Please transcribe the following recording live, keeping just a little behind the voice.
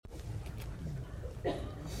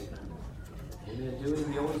And in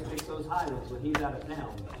doing, he always picks those high notes when he's out of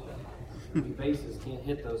town. We bassists can't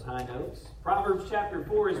hit those high notes. Proverbs chapter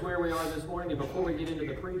 4 is where we are this morning. And before we get into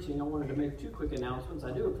the preaching, I wanted to make two quick announcements.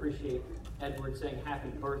 I do appreciate Edward saying happy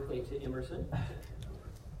birthday to Emerson.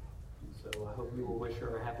 So I hope you will wish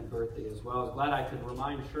her a happy birthday as well. I was glad I could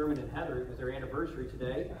remind Sherman and Heather it was their anniversary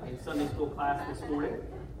today in Sunday school class this morning.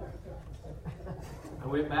 I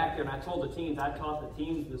went back there and I told the teens, I taught the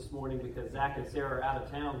teens this morning because Zach and Sarah are out of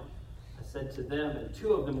town. I said to them, and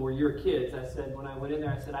two of them were your kids, I said, when I went in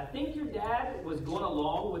there, I said, I think your dad was going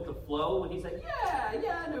along with the flow when he said, yeah,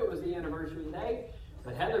 I knew it was the anniversary today.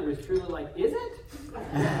 But Heather was truly like, is it?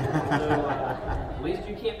 So at least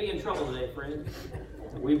you can't be in trouble today, friend.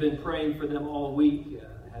 We've been praying for them all week.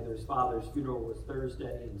 Heather's father's funeral was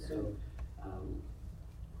Thursday, and so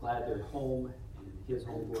glad they're home. And his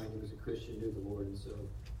homegoing, he was a Christian, knew the Lord, and so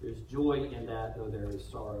there's joy in that, though there is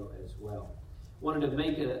sorrow as well. Wanted to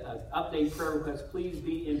make an update prayer request. Please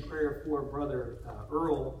be in prayer for Brother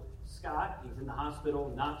Earl Scott. He's in the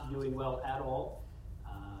hospital, not doing well at all.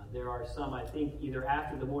 There are some, I think, either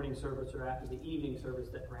after the morning service or after the evening service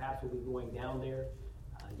that perhaps will be going down there.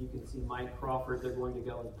 You can see Mike Crawford. They're going to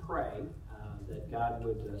go and pray that God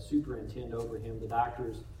would superintend over him. The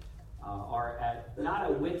doctors are at not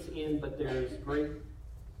a wit's end, but there's great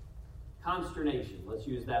consternation, let's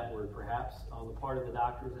use that word perhaps, on the part of the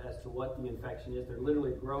doctors as to what the infection is. They're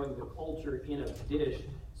literally growing the culture in a dish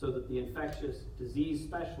so that the infectious disease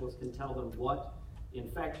specialist can tell them what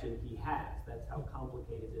infection he has. That's how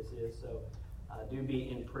complicated this is. So do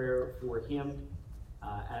be in prayer for him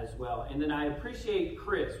as well. And then I appreciate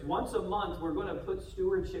Chris. Once a month, we're going to put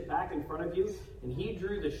stewardship back in front of you. And he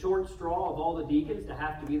drew the short straw of all the deacons to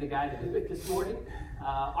have to be the guy to do it this morning.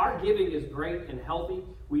 Our giving is great and healthy.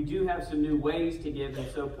 We do have some new ways to give. And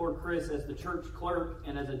so poor Chris, as the church clerk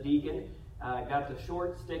and as a deacon, got the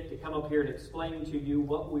short stick to come up here and explain to you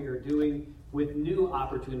what we are doing with new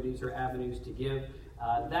opportunities or avenues to give.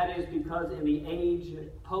 That is because in the age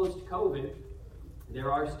post-COVID, there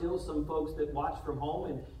are still some folks that watch from home,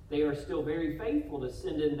 and they are still very faithful to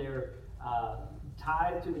send in their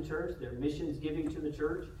tithe to the church, their missions giving to the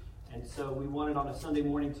church. And so we wanted on a Sunday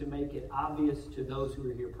morning to make it obvious to those who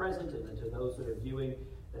are here present and to those that are viewing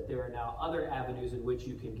that there are now other avenues in which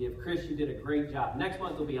you can give. Chris, you did a great job. Next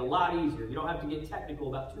month will be a lot easier. You don't have to get technical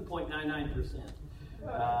about 2.99%.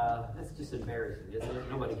 That's just embarrassing, isn't it?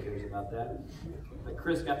 Nobody cares about that. But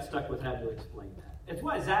Chris got stuck with having to explain that. It's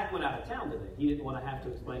why Zach went out of town today. He didn't want to have to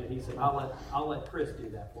explain it. He said, I'll let Chris do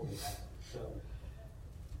that for me. So,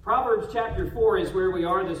 Proverbs chapter 4 is where we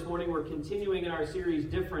are this morning. We're continuing in our series,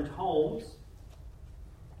 Different Homes.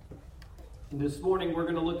 And this morning we're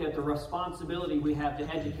going to look at the responsibility we have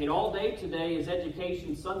to educate. All day today is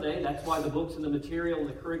Education Sunday. That's why the books and the material and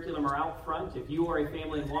the curriculum are out front. If you are a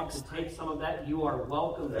family and want to take some of that, you are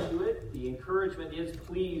welcome to it. The encouragement is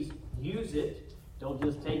please use it. Don't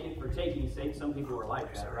just take it for taking's sake. Some people are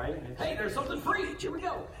like that, right? And, hey, there's something free. Here we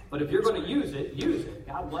go. But if you're going to use it, use it.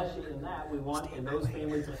 God bless you in that. We want in those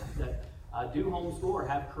families that do homeschool or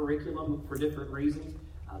have curriculum for different reasons.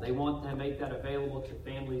 They want to make that available to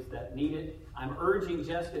families that need it. I'm urging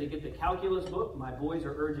Jessica to get the calculus book. My boys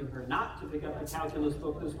are urging her not to pick up the calculus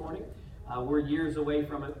book this morning. We're years away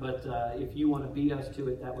from it, but if you want to beat us to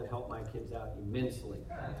it, that would help my kids out immensely.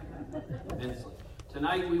 Immensely.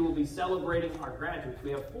 Tonight we will be celebrating our graduates.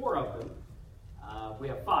 We have 4 of them. We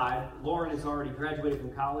have 5. Lauren has already graduated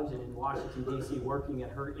from college and in Washington, D.C., working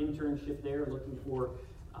at her internship there, looking for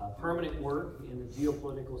permanent work in the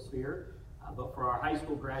geopolitical sphere. But for our high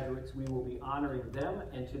school graduates, we will be honoring them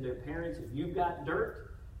and to their parents. If you've got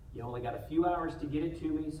dirt, you only got a few hours to get it to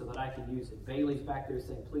me so that I can use it. Bailey's back there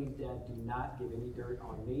saying, please, Dad, do not get any dirt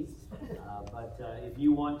on me. But if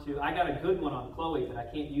you want to, I got a good one on Chloe, but I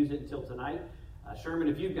can't use it until tonight. Sherman,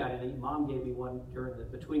 if you've got any, Mom gave me one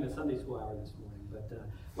between the Sunday school hour this morning. But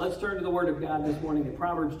let's turn to the Word of God this morning in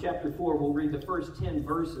Proverbs chapter 4. We'll read the first 10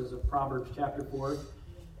 verses of Proverbs chapter 4.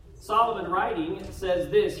 Solomon writing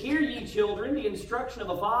says this, Hear ye, children, the instruction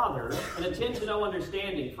of a father, and attend to no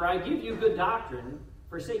understanding. For I give you good doctrine,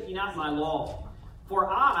 forsake ye not my law. For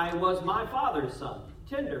I was my father's son,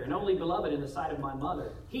 tender and only beloved in the sight of my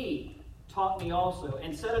mother. He taught me also,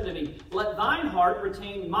 and said unto me, Let thine heart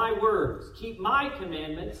retain my words. Keep my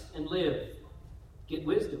commandments, and live. Get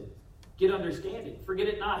wisdom. Get understanding. Forget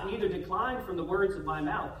it not, neither decline from the words of my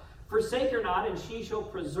mouth. Forsake her not, and she shall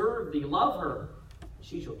preserve thee. Love her,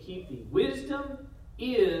 she shall keep thee. Wisdom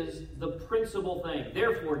is the principal thing.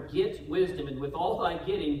 Therefore, get wisdom, and with all thy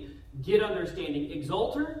getting, get understanding.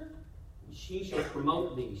 Exalt her, She shall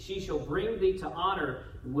promote thee. She shall bring thee to honor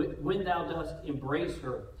when thou dost embrace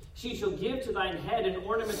her. She shall give to thine head an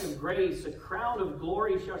ornament of grace. A crown of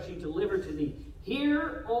glory shall she deliver to thee.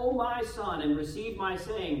 Hear, O my son, and receive my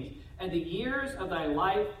sayings, and the years of thy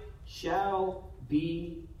life shall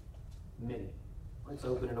be many. Let's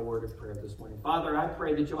open in a word of prayer this morning. Father, I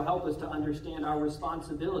pray that you'll help us to understand our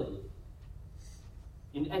responsibility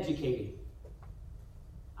in educating.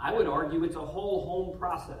 I would argue it's a whole home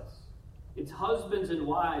process. It's husbands and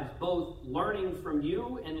wives both learning from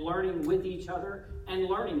you and learning with each other and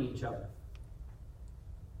learning each other.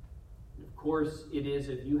 And of course, it is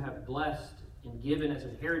if you have blessed and given as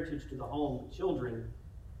an heritage to the home children,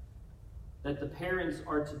 that the parents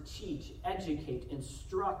are to teach, educate,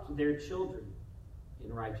 instruct their children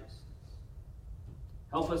in righteousness.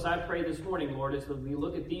 Help us, I pray, this morning, Lord, as we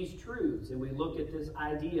look at these truths and we look at this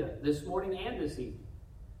idea this morning and this evening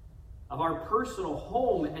of our personal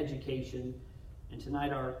home education, and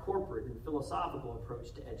tonight our corporate and philosophical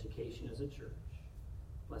approach to education as a church.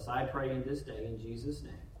 Bless, I pray, in this day, in Jesus'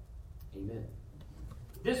 name. Amen.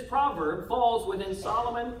 This proverb falls within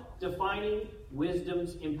Solomon defining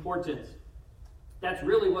wisdom's importance. That's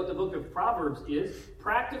really what the book of Proverbs is,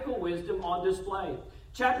 practical wisdom on display.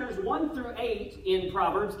 Chapters 1 through 8 in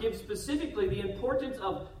Proverbs give specifically the importance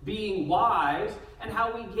of being wise and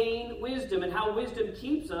how we gain wisdom and how wisdom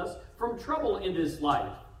keeps us from trouble in this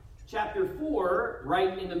life. Chapter 4,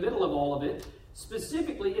 right in the middle of all of it,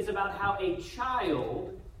 specifically is about how a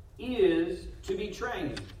child is to be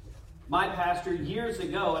trained. My pastor years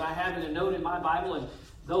ago, and I have it a note in my Bible, and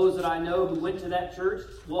those that I know who went to that church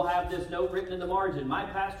will have this note written in the margin. My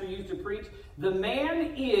pastor used to preach, the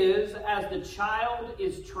man is as the child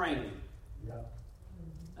is trained. Yeah.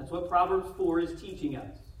 That's what Proverbs 4 is teaching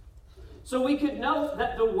us. So we could note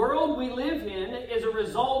that the world we live in is a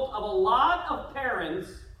result of a lot of parents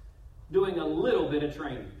doing a little bit of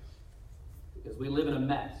training. Because we live in a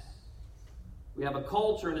mess. We have a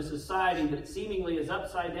culture and a society that seemingly is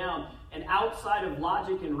upside down and outside of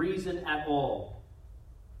logic and reason at all.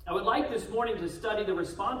 I would like this morning to study the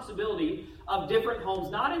responsibility of different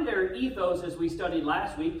homes, not in their ethos as we studied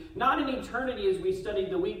last week, not in eternity as we studied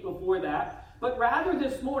the week before that, but rather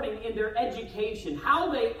this morning in their education,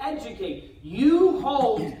 how they educate. You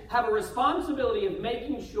homes have a responsibility of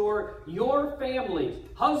making sure your families,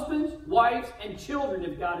 husbands, wives, and children,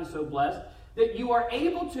 if God is so blessed, that you are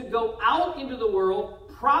able to go out into the world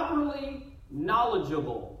properly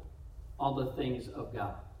knowledgeable on the things of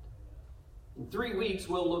God. In 3 weeks,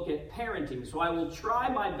 we'll look at parenting. So I will try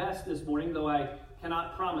my best this morning, though I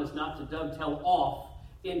cannot promise not to dovetail off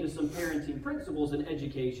into some parenting principles in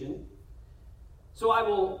education. So I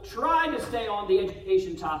will try to stay on the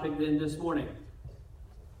education topic then this morning.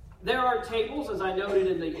 There are tables, as I noted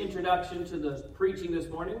in the introduction to the preaching this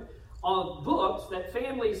morning, of books that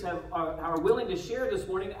families are willing to share this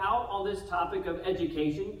morning out on this topic of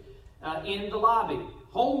education in the lobby.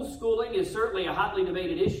 Homeschooling is certainly a hotly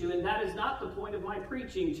debated issue, and that is not the point of my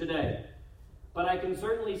preaching today. But I can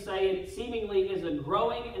certainly say it seemingly is a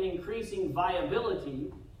growing and increasing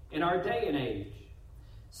viability in our day and age.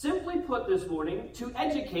 Simply put this morning, to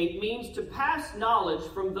educate means to pass knowledge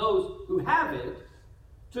from those who have it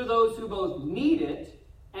to those who both need it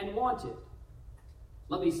and want it.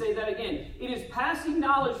 Let me say that again. It is passing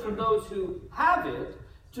knowledge from those who have it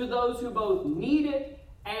to those who both need it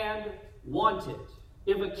and want it.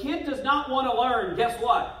 If a kid does not want to learn, guess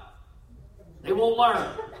what? They won't learn.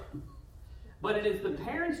 But it is the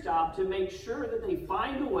parent's job to make sure that they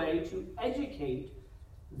find a way to educate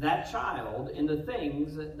that child in the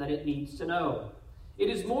things that it needs to know. It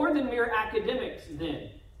is more than mere academics, then.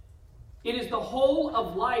 It is the whole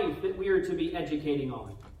of life that we are to be educating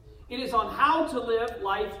on. It is on how to live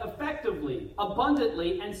life effectively,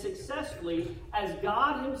 abundantly, and successfully as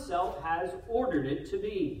God Himself has ordered it to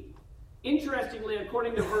be. Interestingly,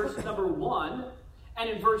 according to verse number 1 and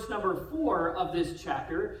in verse number 4 of this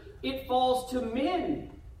chapter, it falls to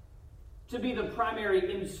men to be the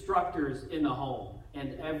primary instructors in the home.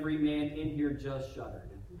 And every man in here just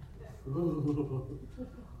shuddered.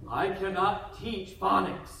 I cannot teach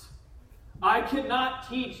phonics. I cannot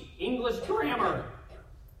teach English grammar.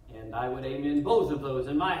 And I would amen both of those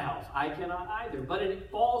in my house. I cannot either. But it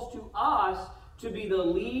falls to us to be the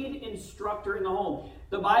lead instructor in the home.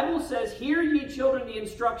 The Bible says, hear ye children the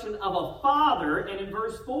instruction of a father. And in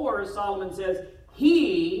verse 4, Solomon says,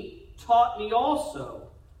 he taught me also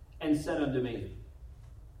and said unto me.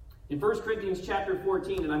 In 1 Corinthians chapter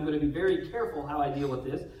 14, and I'm going to be very careful how I deal with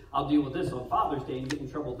this. I'll deal with this on Father's Day and get in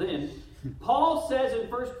trouble then. Paul says in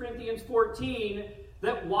 1 Corinthians 14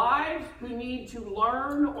 that wives who need to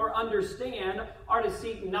learn or understand are to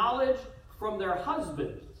seek knowledge from their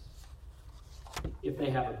husbands if they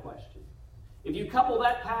have a question. If you couple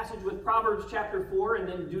that passage with Proverbs chapter 4 and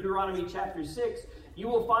then Deuteronomy chapter 6, you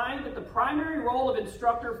will find that the primary role of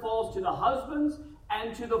instructor falls to the husbands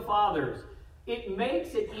and to the fathers. It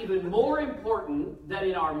makes it even more important that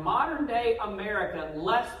in our modern day America,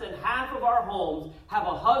 less than half of our homes have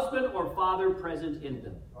a husband or father present in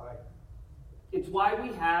them. Right. It's why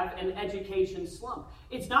we have an education slump.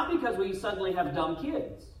 It's not because we suddenly have dumb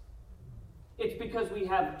kids. It's because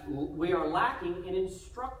we are lacking in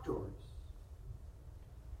instructors.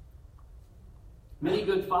 Many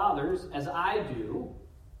good fathers, as I do,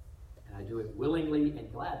 and I do it willingly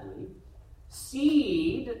and gladly,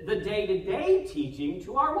 cede the day-to-day teaching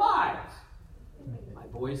to our wives. My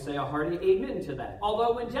boys say a hearty amen to that.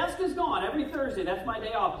 Although when Jessica's gone every Thursday, that's my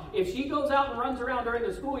day off, if she goes out and runs around during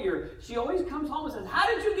the school year, she always comes home and says, "How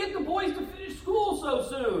did you get the boys to finish school so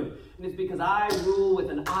soon?" And it's because I rule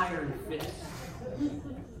with an iron fist.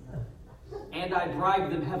 And I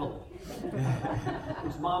bribe them heavily,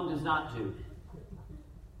 which Mom does not do.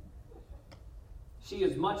 She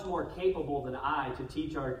is much more capable than I to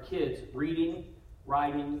teach our kids reading,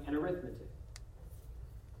 writing, and arithmetic.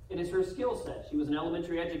 It is her skill set. She was an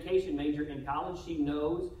elementary education major in college. She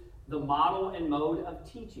knows the model and mode of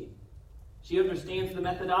teaching. She understands the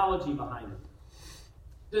methodology behind it.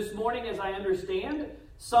 This morning, as I understand,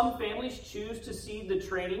 some families choose to cede the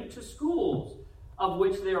training to schools, of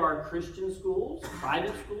which there are Christian schools,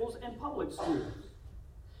 private schools, and public schools.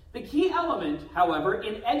 The key element, however,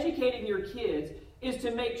 in educating your kids is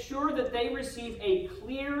to make sure that they receive a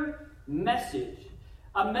clear message,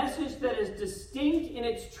 a message that is distinct in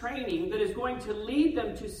its training, that is going to lead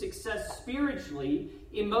them to success spiritually,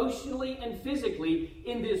 emotionally, and physically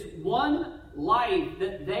in this one life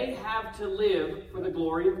that they have to live for the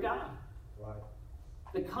glory of God. Right.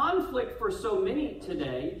 The conflict for so many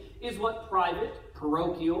today is what private,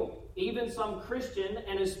 parochial, even some Christian,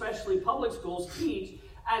 and especially public schools teach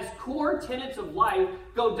as core tenets of life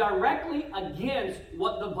go directly against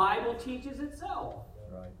what the Bible teaches itself.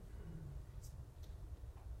 Right.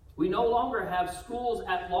 We no longer have schools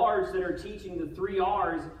at large that are teaching the 3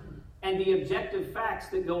 R's and the objective facts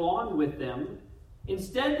that go on with them.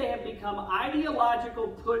 Instead, they have become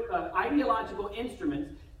ideological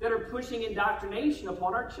instruments that are pushing indoctrination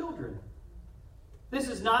upon our children. This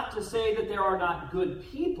is not to say that there are not good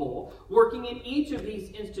people working in each of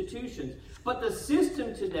these institutions, but the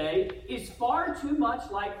system today is far too much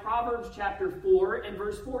like Proverbs chapter 4 and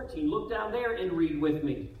verse 14. Look down there and read with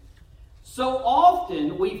me. So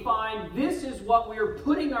often we find this is what we are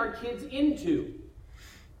putting our kids into.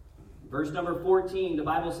 Verse number 14, the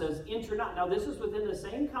Bible says, "Enter not." Now this is within the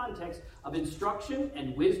same context of instruction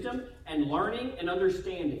and wisdom and learning and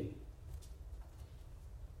understanding.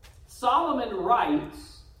 Solomon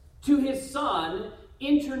writes to his son,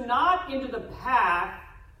 "Enter not into the path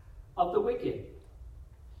of the wicked.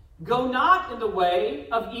 Go not in the way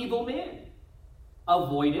of evil men.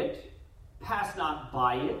 Avoid it, pass not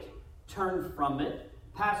by it, turn from it,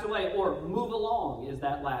 pass away," or "move along" is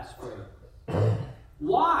that last phrase.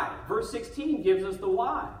 Why? Verse 16 gives us the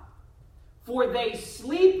why. "For they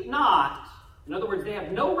sleep not," in other words, they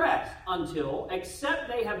have no rest until, except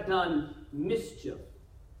they have done mischief.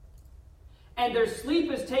 "And their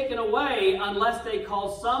sleep is taken away unless they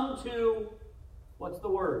cause some to," what's the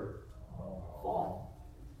word? Fall.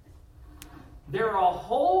 There are a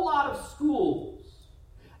whole lot of schools,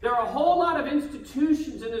 there are a whole lot of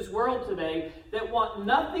institutions in this world today that want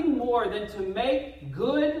nothing more than to make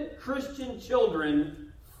good Christian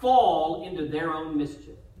children fall into their own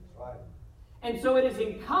mischief. Right. And so it is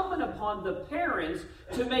incumbent upon the parents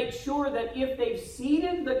to make sure that if they've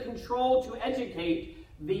ceded the control to educate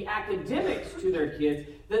the academics to their kids,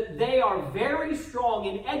 that they are very strong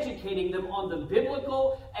in educating them on the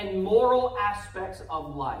biblical and moral aspects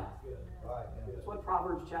of life. Yeah. Right. Yeah. That's what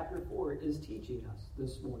Proverbs chapter 4 is teaching us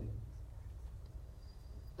this morning.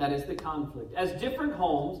 That is the conflict. As different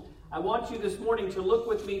homes, I want you this morning to look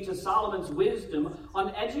with me to Solomon's wisdom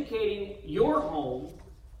on educating your home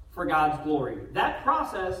for God's glory. That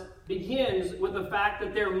process begins with the fact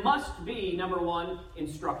that there must be, number one,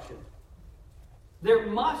 instruction. There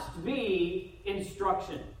must be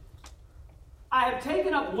instruction. I have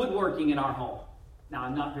taken up woodworking in our home. Now,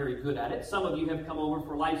 I'm not very good at it. Some of you have come over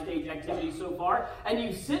for life stage activities so far, and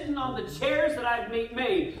you've sitting on the chairs that I've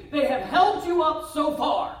made. They have held you up so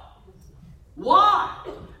far. Why?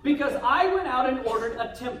 Because I went out and ordered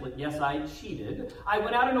a template. Yes, I cheated. I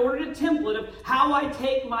went out and ordered a template of how I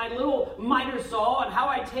take my little miter saw and how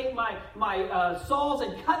I take my saws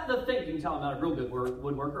and cut the thing. You can tell I'm not a real good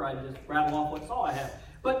woodworker. I just rattle off what saw I have.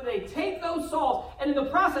 But they take those saws, and in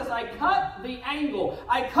the process, I cut the angle,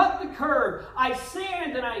 I cut the curve, I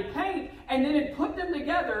sand and I paint, and then it put them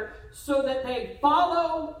together so that they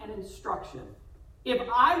follow an instruction. If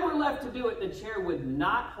I were left to do it, the chair would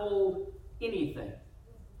not hold anything.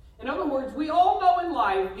 In other words, we all know in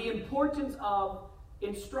life the importance of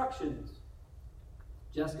instructions.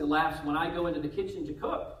 Jessica laughs when I go into the kitchen to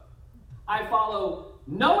cook. I follow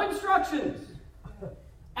no instructions.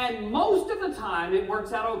 And most of the time it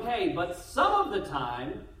works out okay, but some of the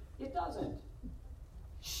time it doesn't.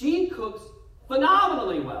 She cooks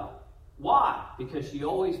phenomenally well. Why? Because she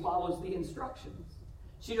always follows the instructions.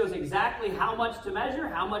 She knows exactly how much to measure,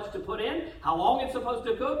 how much to put in, how long it's supposed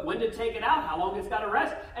to cook, when to take it out, how long it's got to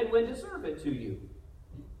rest, and when to serve it to you.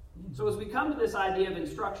 So as we come to this idea of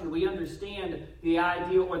instruction, we understand the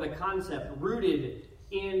idea or the concept rooted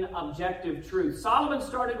in objective truth. Solomon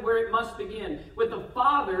started where it must begin, with the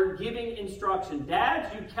father giving instruction.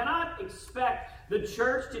 Dads, you cannot expect the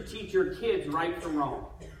church to teach your kids right from wrong.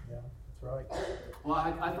 Yeah, that's right. Well,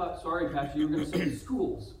 I thought, sorry, Pastor, you were going to say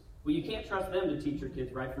schools. Well, you can't trust them to teach your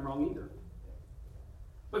kids right from wrong either.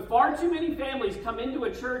 But far too many families come into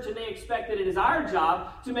a church and they expect that it is our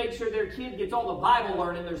job to make sure their kid gets all the Bible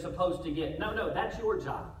learning they're supposed to get. No, that's your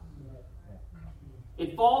job.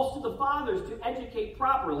 It falls to the fathers to educate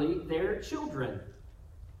properly their children.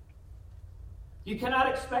 You cannot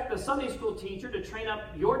expect a Sunday school teacher to train up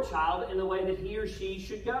your child in the way that he or she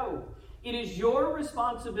should go. It is your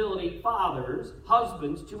responsibility, fathers,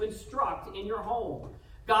 husbands, to instruct in your home.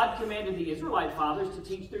 God commanded the Israelite fathers to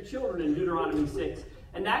teach their children in Deuteronomy 6.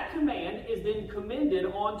 And that command is then commended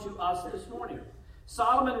on to us this morning.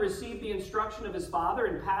 Solomon received the instruction of his father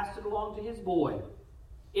and passed it along to his boy.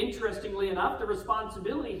 Interestingly enough, the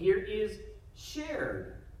responsibility here is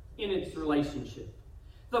shared in its relationship.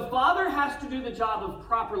 The father has to do the job of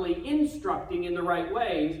properly instructing in the right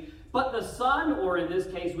ways, but the son, or in this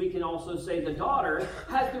case we can also say the daughter,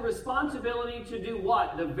 has the responsibility to do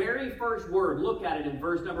what? The very first word. Look at it in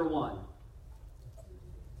verse number 1.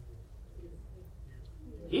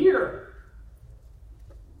 Hear.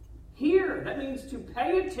 Hear. That means to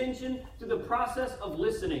pay attention to the process of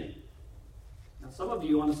listening. Now, some of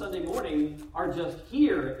you on a Sunday morning are just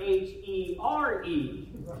here, H-E-R-E.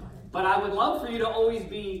 But I would love for you to always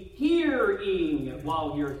be hearing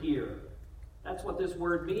while you're here. That's what this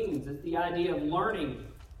word means. It's the idea of learning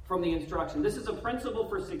from the instruction. This is a principle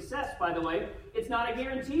for success, by the way. It's not a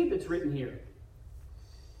guarantee that's written here.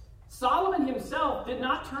 Solomon himself did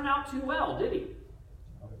not turn out too well, did he?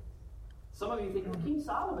 Some of you think, well, King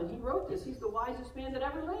Solomon, he wrote this. He's the wisest man that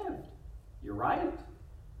ever lived. You're right.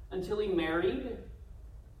 Until he married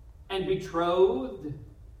and betrothed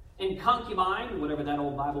and concubined, whatever that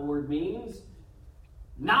old Bible word means,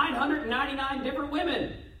 999 different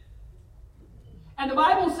women. And the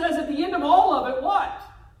Bible says at the end of all of it, what?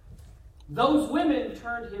 Those women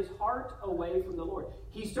turned his heart away from the Lord.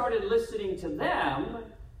 He started listening to them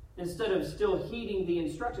instead of still heeding the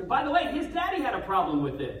instruction. By the way, his daddy had a problem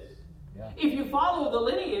with this. Yeah. If you follow the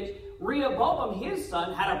lineage, Rehoboam, his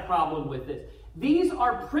son, had a problem with this. These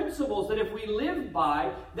are principles that if we live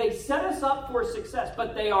by, they set us up for success,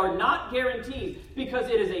 but they are not guaranteed because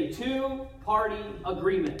it is a two-party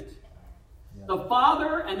agreement. Yeah. The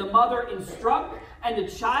father and the mother instruct, and the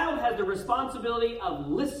child has the responsibility of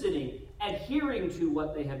listening, adhering to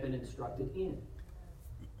what they have been instructed in.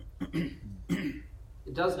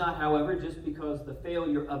 It does not, however, just because the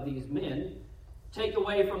failure of these men take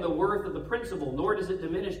away from the worth of the principle, nor does it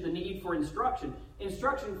diminish the need for instruction.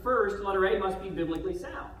 Instruction first, letter A, must be biblically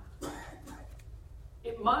sound.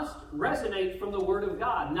 It must resonate from the Word of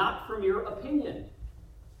God, not from your opinion,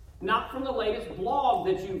 not from the latest blog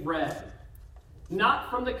that you've read, not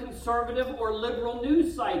from the conservative or liberal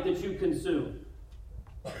news site that you consume.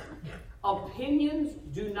 Opinions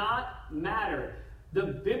do not matter.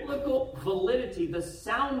 The biblical validity, the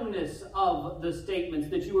soundness of the statements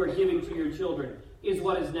that you are giving to your children is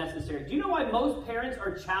what is necessary. Do you know why most parents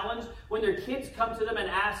are challenged when their kids come to them and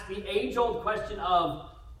ask the age-old question of,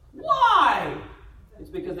 why? It's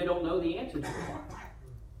because they don't know the answer to it.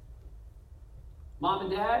 Mom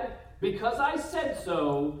and Dad, because I said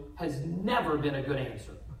so has never been a good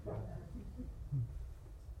answer.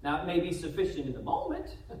 Now, it may be sufficient in the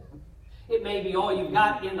moment. It may be all you've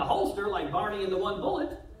got in the holster, like Barney in the One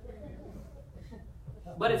Bullet.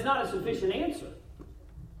 But it's not a sufficient answer.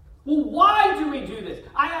 Well, why do we do this?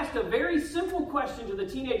 I asked a very simple question to the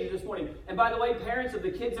teenagers this morning. And by the way, parents of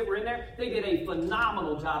the kids that were in there, they did a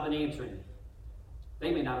phenomenal job in answering it.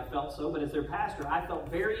 They may not have felt so, but as their pastor, I felt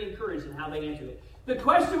very encouraged in how they answered it. The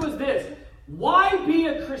question was this: why be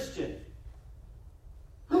a Christian?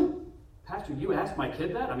 Pastor, you asked my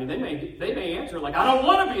kid that? I mean, they may answer like, I don't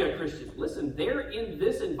want to be a Christian. Listen, they're in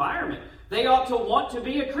this environment. They ought to want to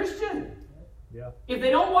be a Christian. Yeah. If they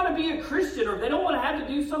don't want to be a Christian, or if they don't want to have to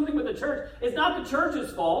do something with the church, it's not the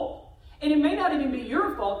church's fault. And it may not even be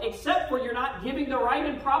your fault, except for you're not giving the right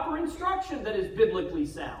and proper instruction that is biblically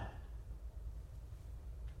sound.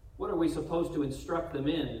 What are we supposed to instruct them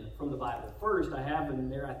in from the Bible? First, I have in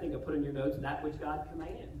there, I think I put in your notes, that which God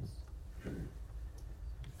commands.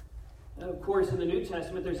 And of course, in the New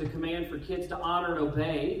Testament, there's a command for kids to honor and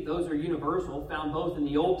obey. Those are universal, found both in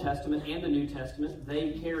the Old Testament and the New Testament.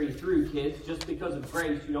 They carry through, kids. Just because of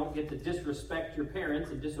grace, you don't get to disrespect your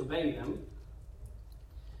parents and disobey them.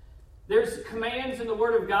 There's commands in the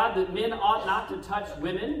Word of God that men ought not to touch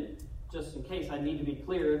women. Just in case I need to be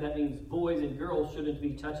clear, that means boys and girls shouldn't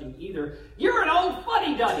be touching either. You're an old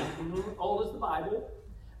fuddy-duddy. Old as the Bible.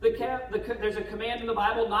 There's a command in the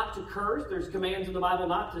Bible not to curse. There's commands in the Bible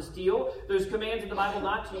not to steal. There's commands in the Bible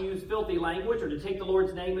not to use filthy language or to take the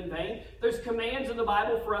Lord's name in vain. There's commands in the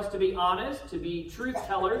Bible for us to be honest, to be truth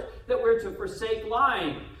tellers, that we're to forsake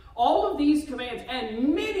lying. All of these commands and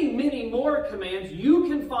many, many more commands you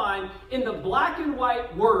can find in the black and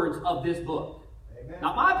white words of this book. Amen.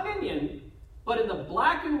 Not my opinion, but in the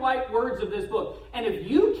black and white words of this book. And if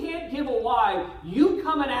you can't give a why, you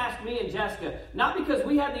come and ask me and Jessica. Not because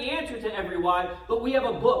we have the answer to every why, but we have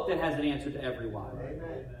a book that has an answer to every why.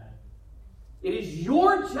 Amen. It is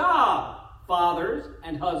your job, fathers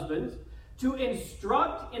and husbands, to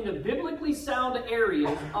instruct in the biblically sound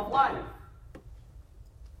areas of life.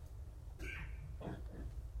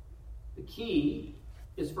 The key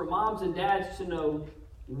is for moms and dads to know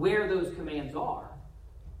where those commands are,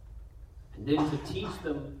 and then to teach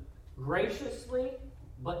them graciously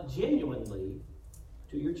but genuinely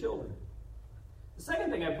to your children. The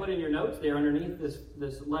second thing I put in your notes there underneath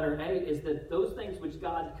this letter A is that those things which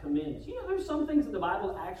God commends. You know, there's some things in the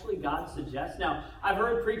Bible actually God suggests. Now, I've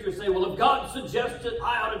heard preachers say, well, if God suggests it,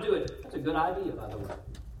 I ought to do it. That's a good idea, by the way.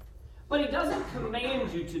 But he doesn't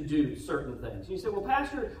command you to do certain things. You say, well,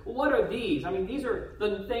 Pastor, what are these? I mean, these are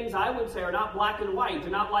the things I would say are not black and white.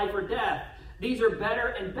 They're not life or death. These are better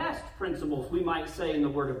and best principles, we might say, in the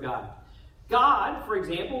Word of God. God, for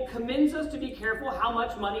example, commends us to be careful how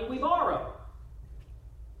much money we borrow.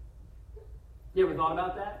 You ever thought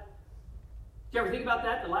about that? Did you ever think about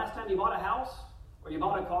that the last time you bought a house or you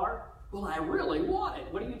bought a car? Well, I really want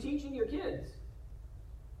it. What are you teaching your kids?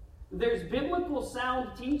 There's biblical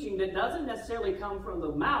sound teaching that doesn't necessarily come from the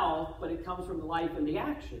mouth, but it comes from the life and the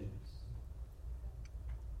actions.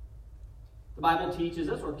 The Bible teaches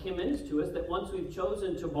us, or commends to us, that once we've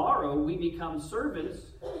chosen to borrow, we become servants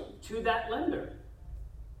to that lender.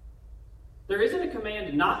 There isn't a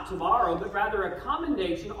command not to borrow, but rather a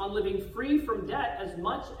commendation on living free from debt as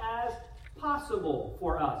much as possible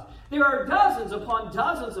for us. There are dozens upon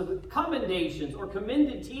dozens of commendations or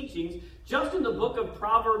commended teachings just in the book of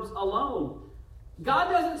Proverbs alone.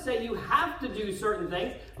 God doesn't say you have to do certain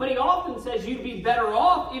things, but he often says you'd be better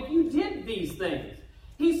off if you did these things.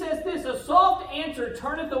 He says this, a soft answer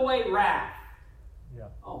turneth away wrath. Yeah.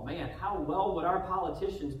 Oh man, how well would our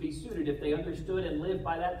politicians be suited if they understood and lived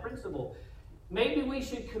by that principle? Maybe we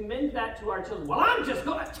should commend that to our children. Well, I'm just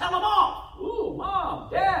going to tell them off. Ooh, Mom,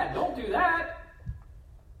 Dad, don't do that.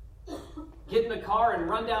 Get in the car and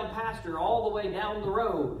run down pasture all the way down the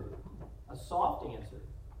road. A soft answer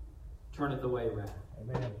turneth away wrath.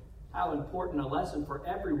 Amen. How important a lesson for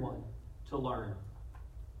everyone to learn.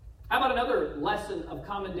 How about another lesson of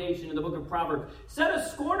commendation in the book of Proverbs? Set a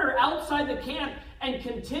scorner outside the camp, and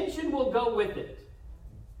contention will go with it.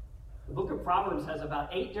 The book of Proverbs has about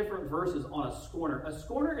 8 different verses on a scorner. A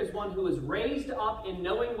scorner is one who is raised up in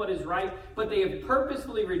knowing what is right, but they have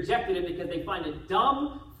purposefully rejected it because they find it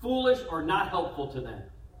dumb, foolish, or not helpful to them.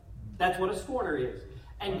 That's what a scorner is.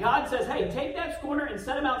 And God says, hey, take that scorner and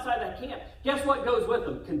set him outside that camp. Guess what goes with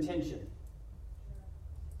them? Contention.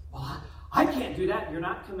 Well, I can't do that. You're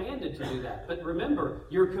not commanded to do that. But remember,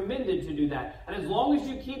 you're commended to do that. And as long as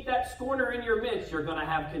you keep that scorner in your midst, you're going to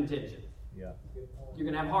have contention. Yeah. You're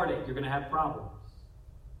going to have heartache. You're going to have problems.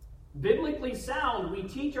 Biblically sound, we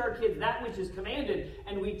teach our kids that which is commanded,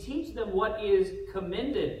 and we teach them what is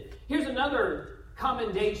commended. Here's another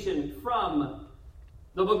commendation from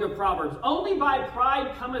the book of Proverbs. Only by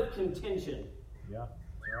pride cometh contention. Yeah,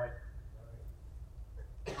 right.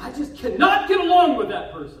 I just cannot get along with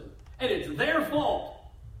that person, and it's their fault.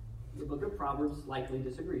 The book of Proverbs likely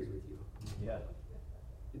disagrees with you. Yeah.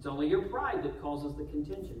 It's only your pride that causes the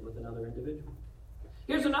contention with another individual.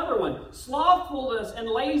 Here's another one. Slothfulness and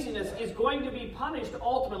laziness is going to be punished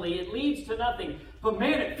ultimately. It leads to nothing. But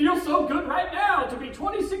man, it feels so good right now to be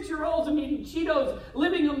 26-year-olds and eating Cheetos,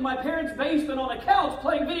 living in my parents' basement on a couch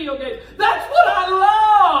playing video games. That's what I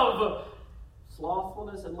love!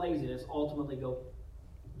 Slothfulness and laziness ultimately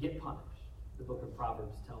get punished. The book of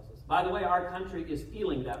Proverbs tells us. By the way, our country is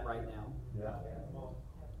feeling that right now. Yeah.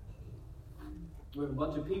 We have a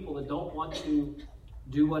bunch of people that don't want to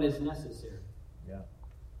do what is necessary. Yeah.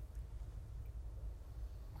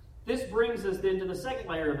 This brings us then to the second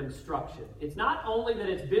layer of instruction. It's not only that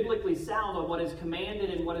it's biblically sound on what is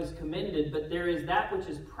commanded and what is commended, but there is that which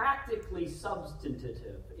is practically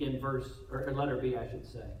substantive in letter B, I should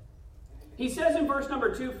say. He says in verse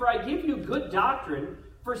number 2, "For I give you good doctrine,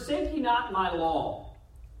 forsake ye not my law,"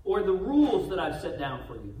 or the rules that I've set down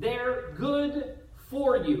for you. They're good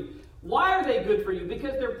for you. Why are they good for you?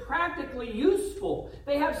 Because they're practically useful.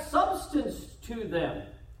 They have substance to them.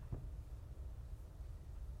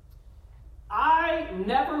 I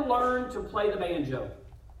never learned to play the banjo.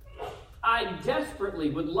 I desperately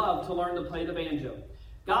would love to learn to play the banjo.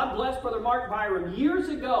 God bless Brother Mark Byram. Years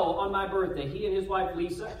ago on my birthday, he and his wife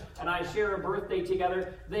Lisa and I share a birthday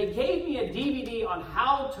together. They gave me a DVD on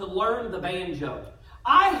how to learn the banjo.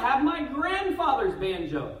 I have my grandfather's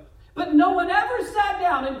banjo. But no one ever sat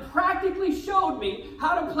down and practically showed me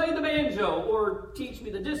how to play the banjo or teach me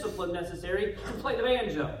the discipline necessary to play the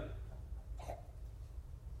banjo.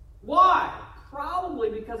 Why?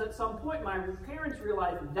 Probably because at some point my parents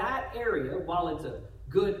realized that area, while it's a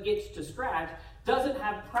good itch to scratch, doesn't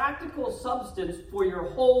have practical substance for your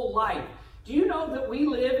whole life. Do you know that we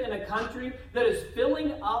live in a country that is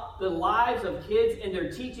filling up the lives of kids in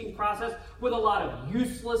their teaching process with a lot of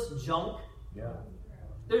useless junk? Yeah.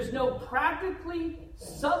 There's no practically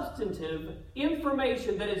substantive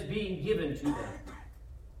information that is being given to them.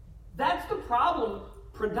 That's the problem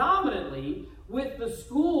predominantly with the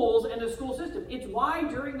schools and the school system. It's why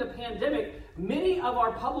during the pandemic, many of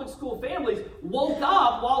our public school families woke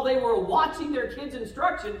up while they were watching their kids'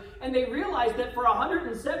 instruction, and they realized that for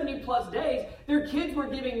 170 plus days, their kids were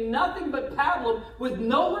giving nothing but pablum with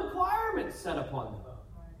no requirements set upon them.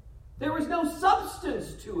 There was no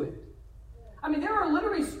substance to it. I mean, there are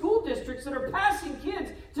literally school districts that are passing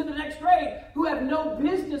kids to the next grade who have no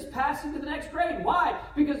business passing to the next grade. Why?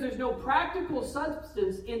 Because there's no practical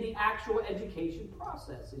substance in the actual education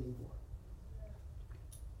process anymore.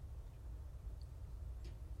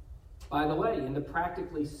 By the way, in the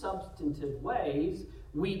practically substantive ways,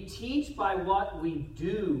 we teach by what we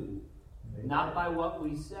do, not by what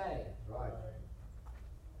we say. Right.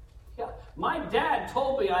 Yeah. My dad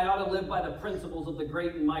told me I ought to live by the principles of the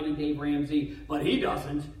great and mighty Dave Ramsey, but he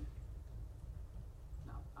doesn't.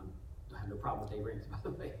 No, I have no problem with Dave Ramsey, by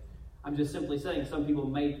the way. I'm just simply saying some people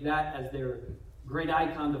make that as their great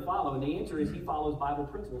icon to follow, and the answer is he follows Bible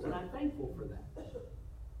principles, and I'm thankful for that.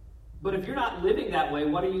 But if you're not living that way,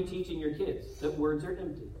 what are you teaching your kids? That words are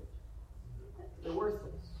empty. They're worthless.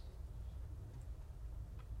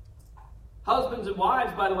 Husbands and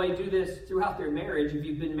wives, by the way, do this throughout their marriage. If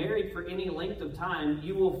you've been married for any length of time,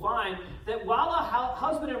 you will find that while a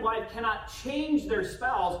husband and wife cannot change their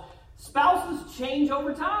spouse, spouses change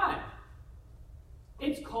over time.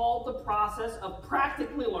 It's called the process of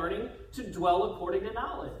practically learning to dwell according to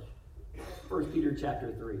knowledge. 1 Peter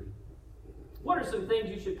chapter 3. What are some things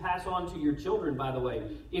you should pass on to your children, by the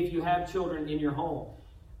way, if you have children in your home?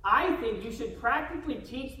 I think you should practically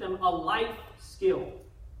teach them a life skill.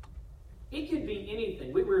 It could be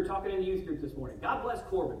anything. We were talking in the youth group this morning. God bless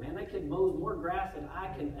Corbin, man. That kid mows more grass than I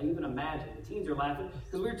can even imagine. The teens are laughing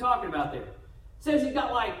because we were talking about there. It says he's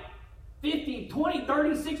got like 50, 20,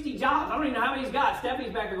 30, 60 jobs. I don't even know how many he's got.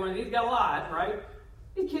 Stephanie's back there going, he's got a lot, right?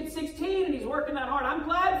 This kid's 16 and he's working that hard. I'm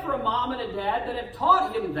glad for a mom and a dad that have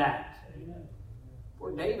taught him that. Amen.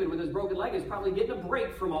 Poor David with his broken leg is probably getting a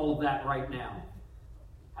break from all of that right now,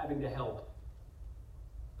 having to help.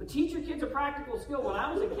 But teach your kids a practical skill. When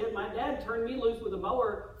I was a kid, my dad turned me loose with a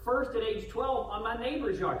mower first at age 12 on my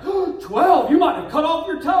neighbor's yard. 12? You might have cut off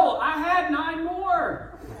your toe. I had 9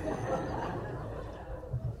 more.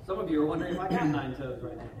 Some of you are wondering if I got 9 toes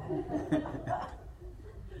right now.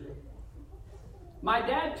 My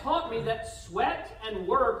dad taught me that sweat and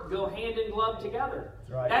work go hand in glove together.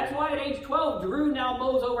 Right. That's why at age 12, Drew now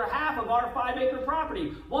mows over half of our 5-acre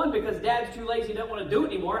property. One, because Dad's too lazy, doesn't want to do it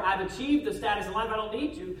anymore. I've achieved the status in life, I don't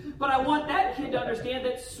need to. But I want that kid to understand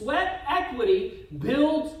that sweat equity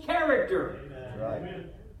builds character. Amen. Right.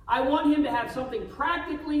 I want him to have something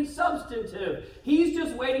practically substantive. He's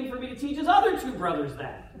just waiting for me to teach his other 2 brothers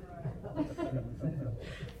that.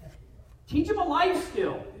 Teach him a life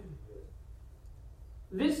skill.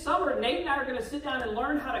 This summer, Nate and I are going to sit down and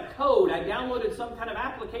learn how to code. I downloaded some kind of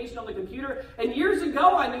application on the computer, and years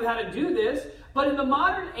ago I knew how to do this, but in the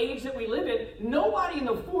modern age that we live in, nobody in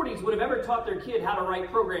the 40s would have ever taught their kid how to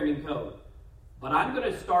write programming code. But I'm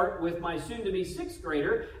going to start with my soon-to-be 6th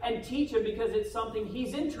grader and teach him because it's something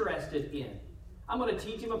he's interested in. I'm going to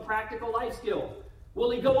teach him a practical life skill. Will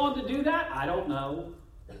he go on to do that? I don't know.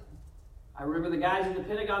 I remember the guys at the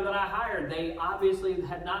Pentagon that I hired. They obviously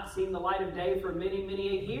had not seen the light of day for many,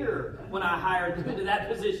 many a year when I hired them into that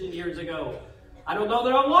position years ago. I don't know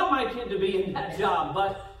that I want my kid to be in that job,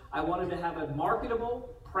 but I wanted to have a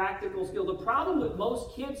marketable, practical skill. The problem with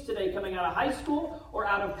most kids today coming out of high school or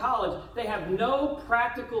out of college, they have no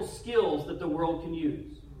practical skills that the world can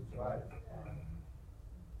use. Right.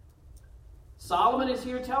 Solomon is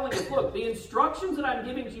here telling us, look, the instructions that I'm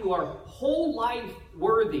giving to you are whole life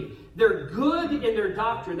worthy. They're good in their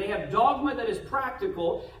doctrine. They have dogma that is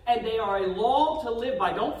practical, and they are a law to live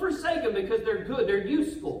by. Don't forsake them because they're good. They're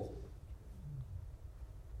useful.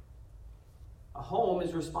 A home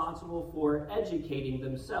is responsible for educating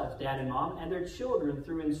themselves, dad and mom, and their children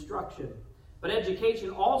through instruction. But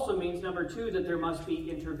education also means, number 2, that there must be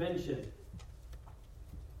intervention.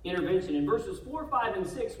 In verses 4, 5, and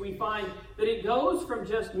 6, we find that it goes from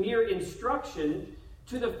just mere instruction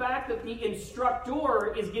to the fact that the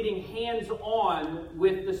instructor is getting hands-on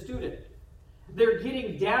with the student. They're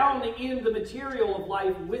getting down in the material of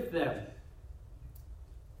life with them.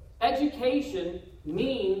 Education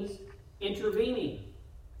means intervening.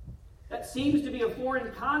 That seems to be a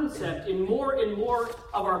foreign concept in more and more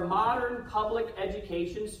of our modern public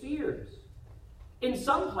education spheres. In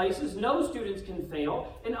some places, no students can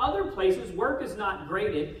fail. In other places, work is not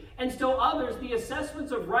graded. And still others, the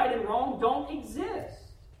assessments of right and wrong don't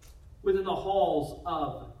exist within the halls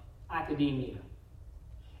of academia.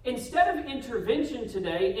 Instead of intervention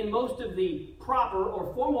today, in most of the proper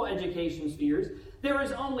or formal education spheres, there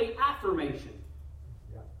is only affirmation.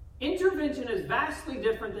 Intervention is vastly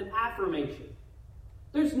different than affirmation.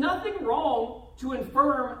 There's nothing wrong to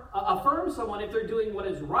affirm someone if they're doing what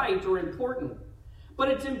is right or important. But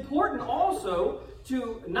it's important also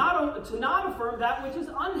to not affirm that which is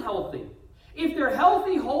unhealthy. If they're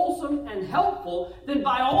healthy, wholesome, and helpful, then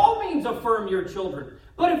by all means affirm your children.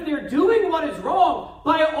 But if they're doing what is wrong,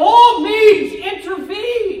 by all means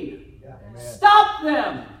intervene. Yeah, stop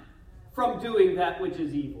them from doing that which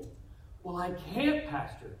is evil. Well, I can't,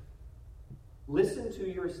 Pastor. Listen to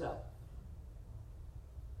yourself.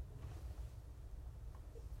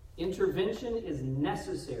 Intervention is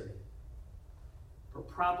necessary for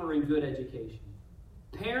proper and good education.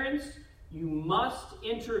 Parents, you must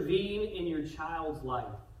intervene in your child's life.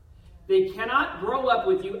 They cannot grow up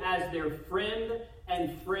with you as their friend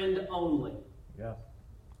and friend only. Yeah.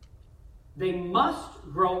 They must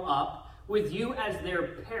grow up with you as their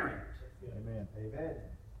parent. Amen. Amen.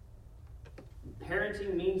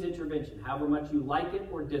 Parenting means intervention, however much you like it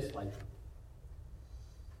or dislike it.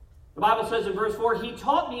 The Bible says in verse 4, He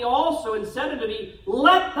taught me also and said unto me,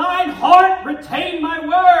 Let thine heart retain my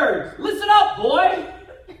words. Listen up, boy.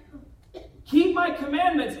 Keep my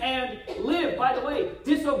commandments and live. By the way,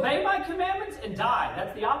 disobey my commandments and die.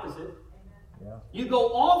 That's the opposite. Yeah. You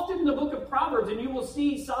go often in the book of Proverbs and you will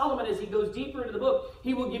see Solomon as he goes deeper into the book.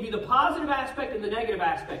 He will give you the positive aspect and the negative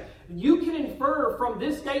aspect. You can infer from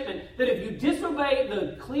this statement that if you disobey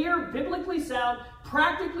the clear, biblically sound,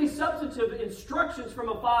 practically substantive instructions from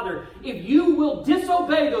a father, if you will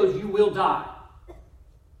disobey those, you will die.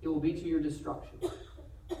 It will be to your destruction.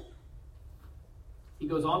 He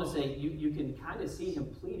goes on to say, you can kind of see him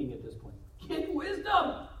pleading at this point. Get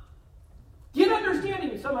wisdom. Get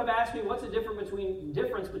understanding. Some have asked me, what's the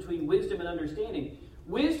difference between wisdom and understanding?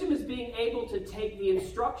 Wisdom is being able to take the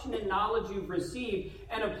instruction and knowledge you've received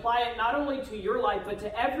and apply it not only to your life, but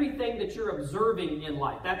to everything that you're observing in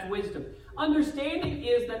life. That's wisdom. Understanding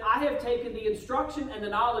is that I have taken the instruction and the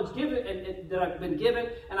knowledge given and that I've been given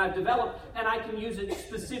and I've developed, and I can use it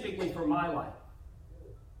specifically for my life.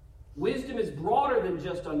 Wisdom is broader than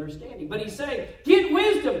just understanding. But he's saying, get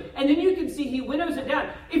wisdom. And then you can see he winnows it down.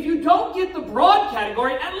 If you don't get the broad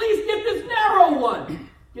category, at least get this narrow one.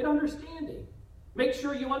 Get understanding. Make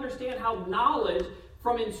sure you understand how knowledge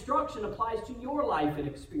from instruction applies to your life and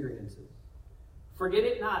experiences. Forget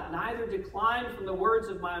it not, neither decline from the words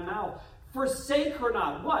of my mouth. Forsake her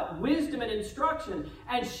not. What? Wisdom and instruction.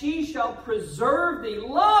 And she shall preserve thee.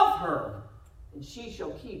 Love her. And she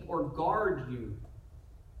shall keep or guard you.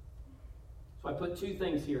 So I put two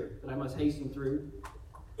things here that I must hasten through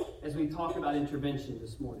as we talk about intervention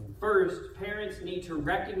this morning. First, parents need to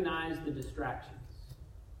recognize the distractions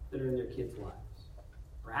that are in their kids' lives,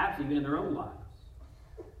 perhaps even in their own lives.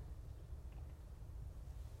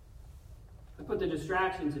 I put the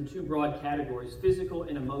distractions in two broad categories, physical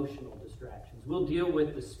and emotional distractions. We'll deal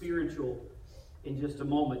with the spiritual in just a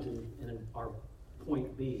moment in our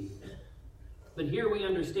point B. But here we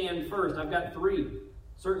understand first, I've got three.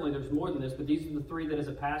 Certainly there's more than this, but these are the three that as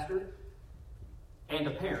a pastor and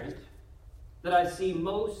a parent that I see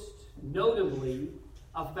most notably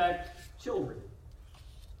affect children.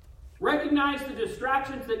 Recognize the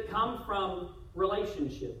distractions that come from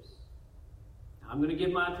relationships. Now, I'm going to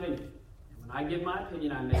give my opinion. And when I give my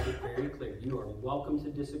opinion, I make it very clear. You are welcome to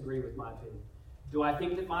disagree with my opinion. Do I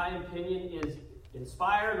think that my opinion is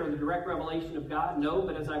inspired or the direct revelation of God? No,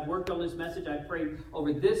 but as I've worked on this message, I've prayed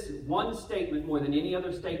over this one statement more than any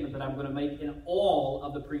other statement that I'm going to make in all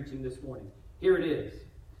of the preaching this morning. Here it is.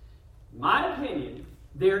 In my opinion,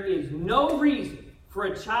 there is no reason for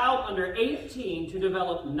a child under 18 to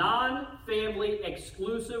develop non-family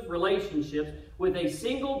exclusive relationships with a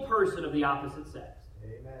single person of the opposite sex.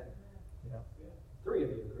 Amen. Yeah. Three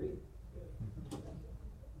of you agree.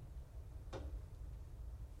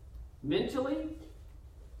 Mentally,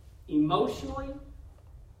 emotionally,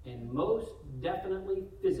 and most definitely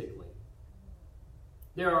physically.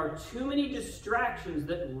 There are too many distractions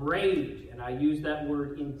that rage, and I use that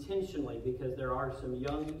word intentionally because there are some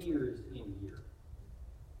young ears in here.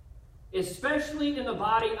 Especially in the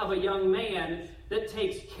body of a young man that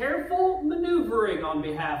takes careful maneuvering on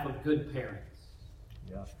behalf of good parents.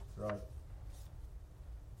 Yeah, that's right.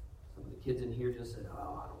 Some of the kids in here just said,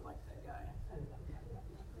 "Oh, I don't like that guy."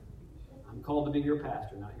 I'm called to be your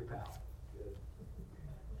pastor, not your pal.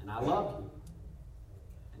 And I love you.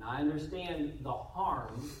 And I understand the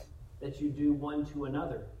harm that you do one to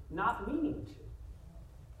another, not meaning to.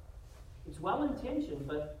 It's well-intentioned,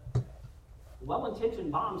 but the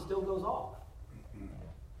well-intentioned bomb still goes off.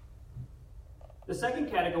 The second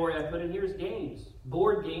category I put in here is games.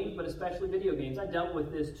 Board games, but especially video games. I dealt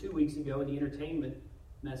with this 2 weeks ago in the entertainment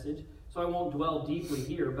message, so I won't dwell deeply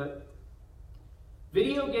here, but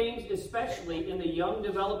video games, especially in the young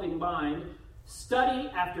developing mind, study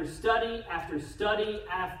after study after study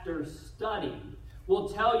after study will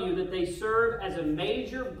tell you that they serve as a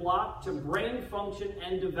major block to brain function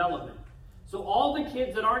and development. So all the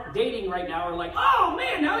kids that aren't dating right now are like, "Oh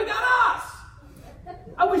man, now he got us!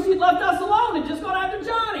 I wish he'd left us alone and just gone after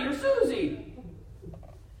Johnny or Susie."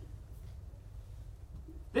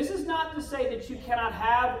 This is not to say that you cannot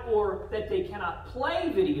have or that they cannot play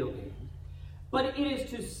video games, but it is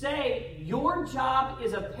to say your job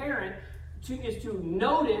as a parent is to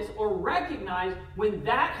notice or recognize when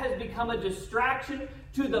that has become a distraction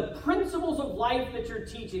to the principles of life that you're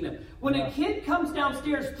teaching them. When a kid comes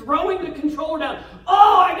downstairs throwing the controller down,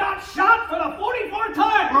 "Oh, I got shot for the 44th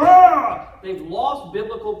time!" Urgh! They've lost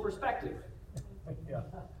biblical perspective. Yeah.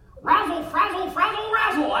 Razzle, frazzle, frazzle,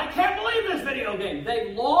 razzle. I can't believe this video game.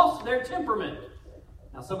 They've lost their temperament.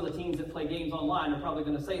 Now, some of the teens that play games online are probably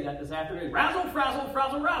going to say that this afternoon. Razzle, frazzle,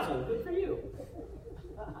 frazzle, razzle. Good for you.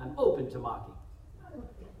 I'm open to mocking.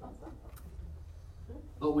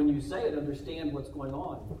 But when you say it, understand what's going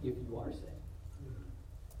on if you are saying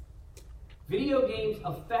it. Video games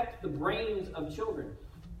affect the brains of children.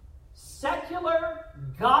 Secular,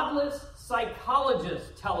 godless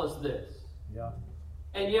psychologists tell us this. Yeah.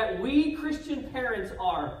 And yet we Christian parents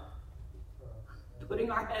are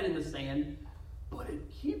putting our head in the sand, but it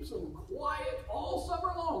keeps them quiet all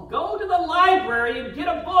summer long. Go to the library and get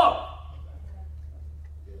a book.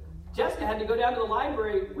 Jessica had to go down to the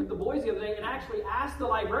library with the boys the other day and actually ask the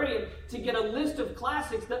librarian to get a list of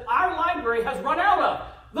classics that our library has run out of.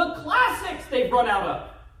 The classics they've run out of.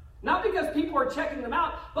 Not because people are checking them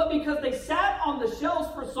out, but because they sat on the shelves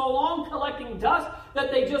for so long collecting dust that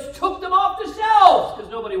they just took them off the shelves because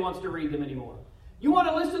nobody wants to read them anymore. You want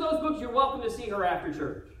a list of those books, you're welcome to see her after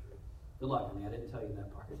church. Good luck, honey. I didn't tell you that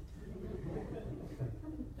part.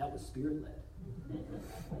 That was spirit-led.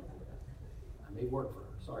 I made work for her.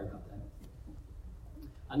 Sorry about that.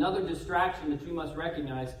 Another distraction that you must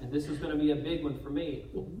recognize, and this is going to be a big one for me,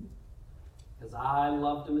 because I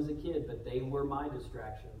loved them as a kid, but they were my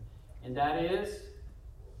distraction. And that is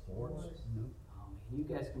Sports. Oh man, you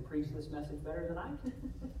guys can preach this message better than I can.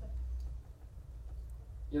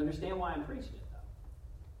 You understand why I'm preaching it, though?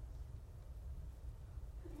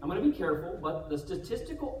 I'm going to be careful, but the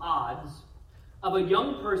statistical odds of a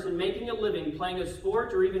young person making a living playing a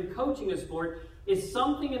sport or even coaching a sport is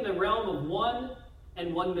something in the realm of 1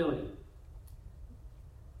 in 1 million.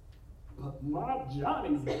 But my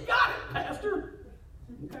Johnny's got it, Pastor.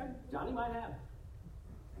 Okay, Johnny might have.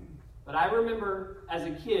 But I remember as a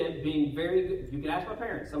kid being very good. You can ask my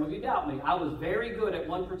parents. Some of you doubt me. I was very good at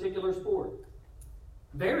one particular sport.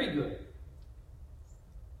 Very good.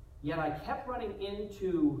 Yet I kept running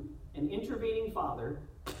into an intervening father.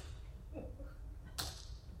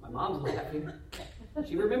 My mom's laughing.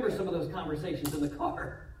 She remembers some of those conversations in the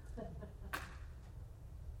car.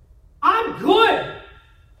 I'm good.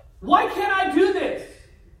 Why can't I do this?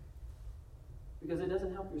 Because it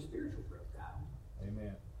doesn't help your spiritual growth, Kyle.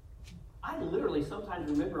 Amen. I literally sometimes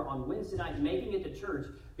remember on Wednesday night making it to church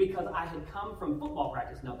because I had come from football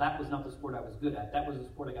practice. Now, that was not the sport I was good at. That was the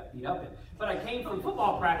sport I got beat up in. But I came from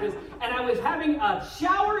football practice, and I was having a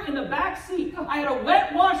shower in the back seat. I had a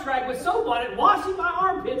wet wash rag with soap on it, washing my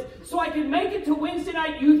armpits so I could make it to Wednesday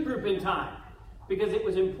night youth group in time. Because it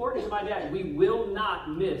was important to my dad. We will not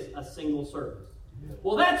miss a single service.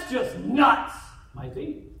 Well, that's just nuts. Might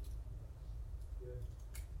be.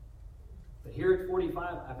 But here at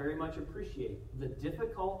 45, I very much appreciate the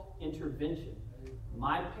difficult intervention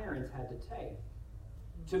my parents had to take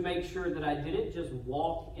to make sure that I didn't just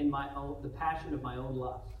walk in the passion of my own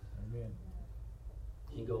lust. Amen.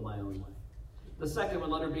 And go my own way. The second one,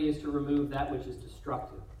 letter B, is to remove that which is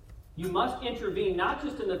destructive. You must intervene not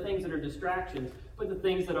just in the things that are distractions, but the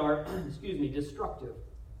things that are, destructive.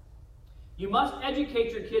 You must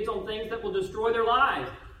educate your kids on things that will destroy their lives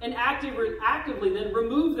and actively then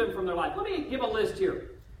remove them from their life. Let me give a list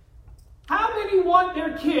here. How many want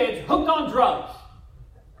their kids hooked on drugs?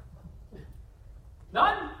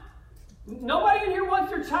 None? Nobody in here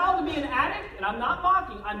wants their child to be an addict? And I'm not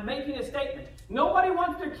mocking, I'm making a statement. Nobody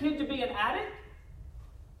wants their kid to be an addict?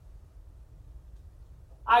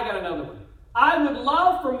 I got another one. I would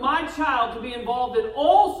love for my child to be involved in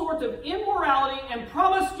all sorts of immorality and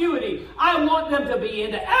promiscuity. I want them to be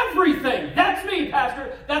into everything. That's me,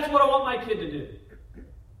 Pastor. That's what I want my kid to do.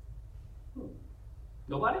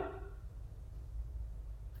 Nobody?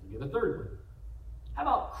 Give me the third one. How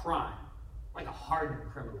about crime? Like a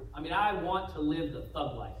hardened criminal. I mean, I want to live the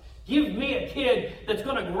thug life. Give me a kid that's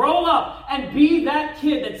going to grow up and be that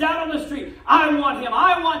kid that's out on the street. I want him.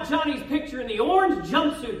 I want Johnny's picture in the orange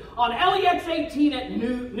jumpsuit on LEX 18 at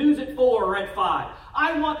News at 4 or at 5.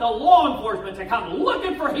 I want the law enforcement to come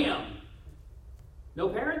looking for him. No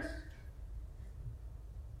parents?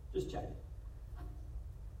 Just checking.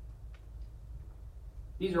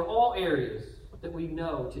 These are all areas that we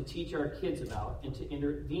know to teach our kids about and to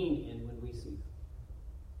intervene in when we see them.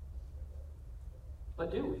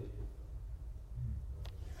 But do we?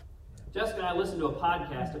 Jessica and I listened to a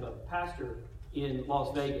podcast of a pastor in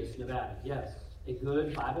Las Vegas, Nevada. Yes, a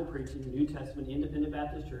good Bible-preaching, New Testament, independent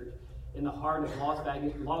Baptist church in the heart of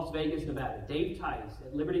Las Vegas, Nevada. Dave Tice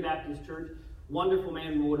at Liberty Baptist Church. Wonderful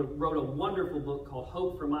man, wrote a wonderful book called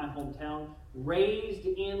Hope for My Hometown. Raised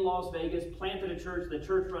in Las Vegas, planted a church. The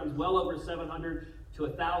church runs well over 700 to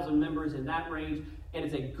 1,000 members in that range. And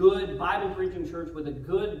it's a good Bible-preaching church with a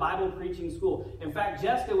good Bible-preaching school. In fact,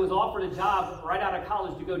 Jessica was offered a job right out of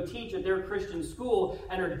college to go teach at their Christian school.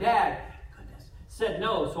 And her dad, said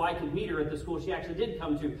no, so I could meet her at the school she actually did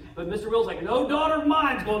come to. But Mr. Will's like, no daughter of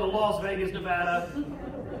mine's going to Las Vegas, Nevada.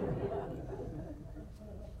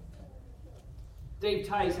 Dave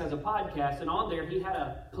Tice has a podcast, and on there he had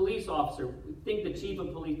a police officer, we think the chief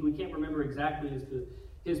of police, we can't remember exactly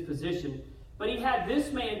his position, but he had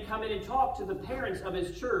this man come in and talk to the parents of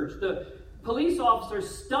his church. The police officer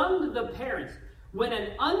stunned the parents when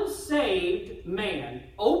an unsaved man,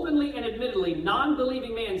 openly and admittedly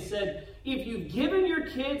non-believing man, said, if you've given your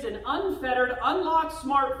kids an unfettered, unlocked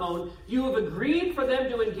smartphone, you have agreed for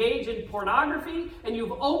them to engage in pornography, and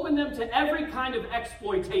you've opened them to every kind of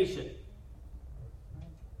exploitation.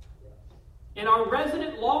 And our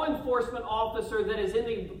resident law enforcement officer that is in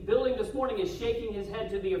the building this morning is shaking his head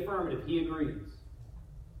to the affirmative. He agrees.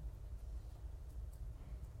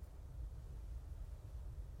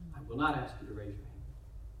 I will not ask you to raise your hand.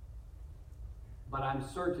 But I'm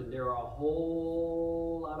certain there are a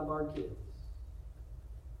whole lot of our kids.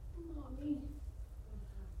 Mommy,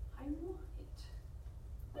 I want it.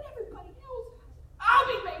 But everybody else has it. I'll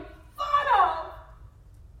be made fun of.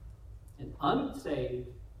 An unsaved,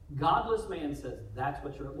 godless man says, that's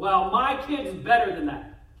what you're... Well, my kid's better than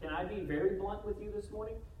that. Can I be very blunt with you this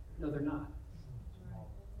morning? No, they're not.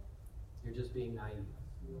 You're just being naive.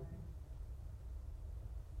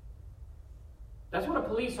 That's what a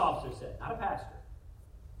police officer said, not a pastor.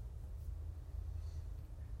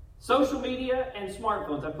 Social media and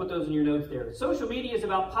smartphones, I put those in your notes there. Social media is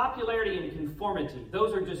about popularity and conformity.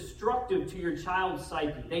 Those are destructive to your child's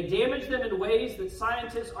psyche. They damage them in ways that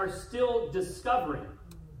scientists are still discovering.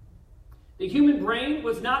 The human brain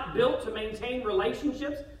was not built to maintain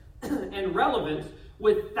relationships and relevance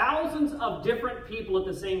with thousands of different people at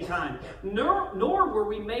the same time. Nor were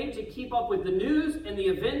we made to keep up with the news and the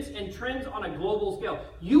events and trends on a global scale.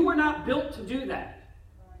 You were not built to do that.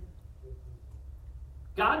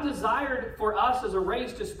 God desired for us as a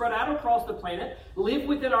race to spread out across the planet, live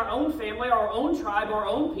within our own family, our own tribe, our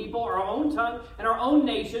own people, our own tongue, and our own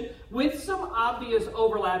nation, with some obvious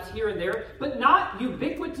overlaps here and there, but not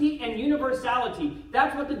ubiquity and universality.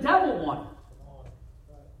 That's what the devil wanted.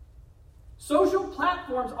 Social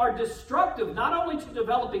platforms are destructive not only to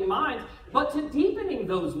developing minds, but to deepening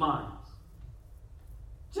those minds.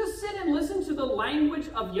 Just sit and listen to the language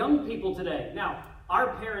of young people today. Now,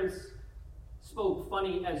 our parents spoke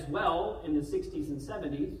funny as well in the 60s and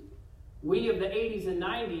 70s. We of the 80s and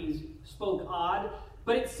 90s spoke odd,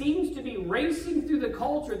 but it seems to be racing through the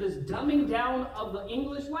culture, this dumbing down of the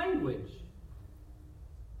English language.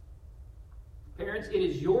 Parents, it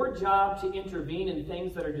is your job to intervene in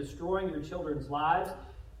things that are destroying your children's lives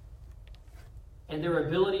and their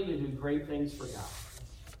ability to do great things for God.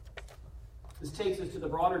 This takes us to the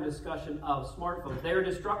broader discussion of smartphones. They are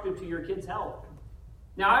destructive to your kids' health.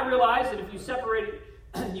 Now, I realize that if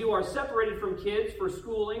you are separated from kids for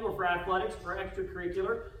schooling or for athletics, for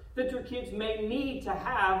extracurricular, that your kids may need to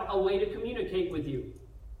have a way to communicate with you.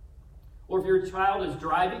 Or if your child is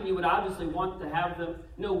driving, you would obviously want to have them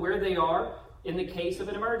know where they are in the case of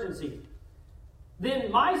an emergency.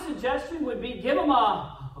 Then my suggestion would be give them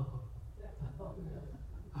a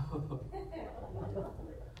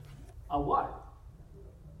what?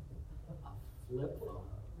 A flip phone.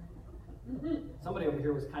 Somebody over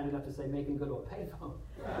here was kind enough to say make him go to a payphone.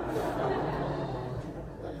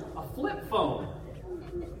 A flip phone.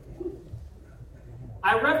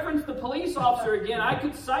 I referenced the police officer again. I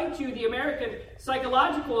could cite you the American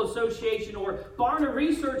Psychological Association or Barna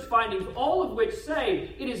research findings, all of which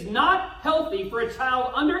say it is not healthy for a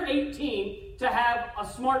child under 18 to have a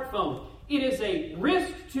smartphone. It is a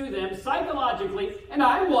risk to them psychologically, and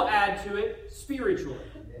I will add to it spiritually.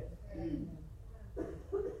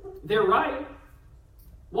 They're right.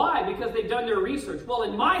 Why? Because they've done their research. Well,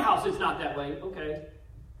 in my house, it's not that way. Okay.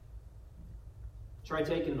 Try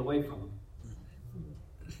taking it away from them.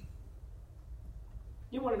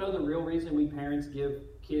 You want to know the real reason we parents give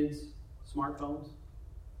kids smartphones?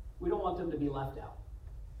 We don't want them to be left out.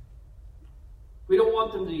 We don't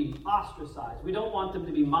want them to be ostracized. We don't want them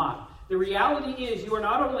to be mocked. The reality is you are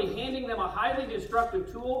not only handing them a highly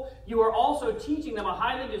destructive tool, you are also teaching them a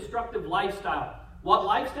highly destructive lifestyle. What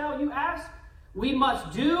lifestyle, you ask? We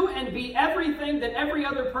must do and be everything that every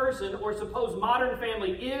other person or supposed modern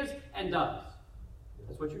family is and does.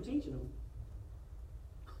 That's what you're teaching them.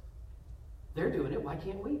 They're doing it. Why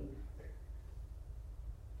can't we?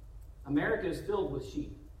 America is filled with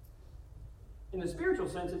sheep. In the spiritual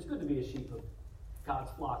sense, it's good to be a sheep of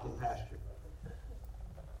God's flock and pasture.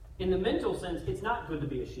 In the mental sense, it's not good to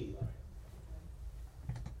be a sheep.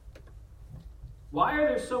 Why are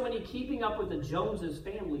there so many keeping up with the Joneses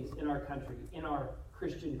families in our country, in our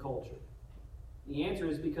Christian culture? The answer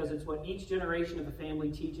is because it's what each generation of a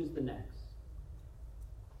family teaches the next.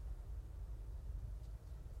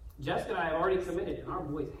 Jessica and I have already committed, and our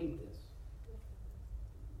boys hate this.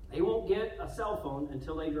 They won't get a cell phone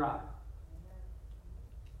until they drive.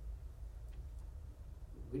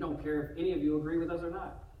 We don't care if any of you agree with us or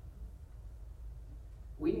not.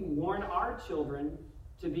 We warn our children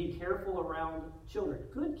to be careful around children,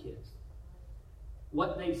 good kids,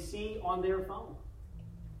 what they see on their phone.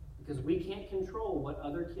 Because we can't control what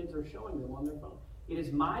other kids are showing them on their phone. It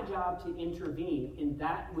is my job to intervene in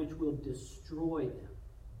that which will destroy them.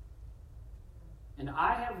 And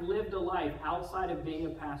I have lived a life outside of being a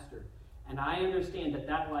pastor, and I understand that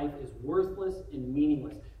that life is worthless and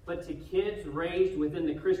meaningless. But to kids raised within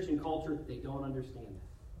the Christian culture, they don't understand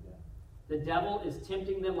that. Yeah. The devil is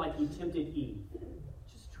tempting them like he tempted Eve.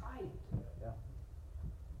 Just try it. Yeah.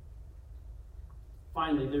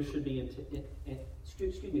 Finally, there should be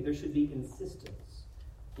there should be insistence.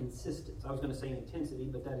 Insistence. I was going to say intensity,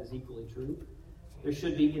 but that is equally true. There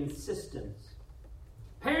should be insistence.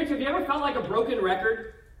 Parents, have you ever felt like a broken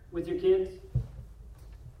record with your kids?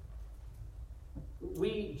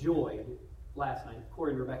 We enjoyed last night,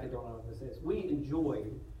 Corey and Rebecca don't know what this is. We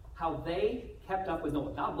enjoyed how they kept up with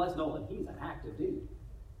Nolan. God bless Nolan. He's an active dude.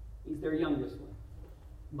 He's their youngest one.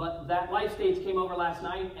 But that life stage came over last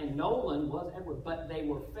night, and Nolan was Edward, but they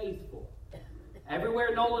were faithful.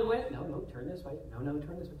 Everywhere Nolan went, no, turn this way. No,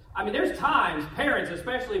 turn this way. I mean, there's times, parents,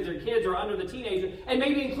 especially if their kids are under the teenager, and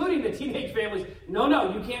maybe including the teenage families, no,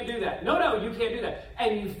 you can't do that. No, you can't do that.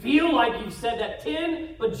 And you feel like you've said that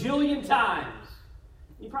 10 bajillion times.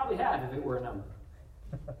 You probably have if it were a number.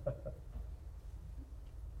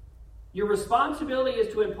 Your responsibility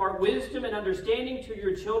is to impart wisdom and understanding to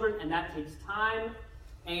your children, and that takes time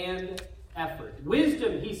and effort.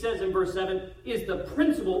 Wisdom, he says in verse 7, is the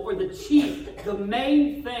principal or the chief, the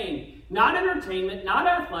main thing not entertainment, not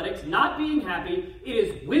athletics, not being happy. It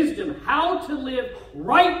is wisdom, how to live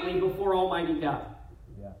rightly before Almighty God.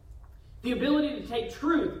 Yeah. The ability to take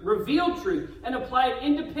truth, reveal truth, and apply it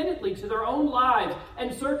independently to their own lives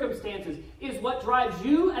and circumstances is what drives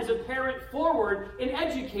you as a parent forward in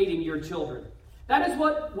educating your children. That is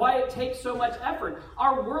why it takes so much effort.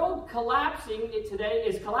 Our world is collapsing today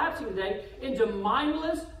into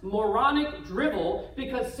mindless, moronic drivel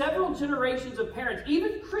because several generations of parents,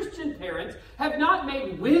 even Christian parents, have not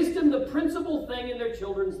made wisdom the principal thing in their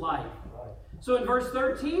children's life. So in verse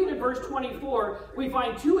 13 and verse 24, we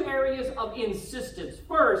find two areas of insistence.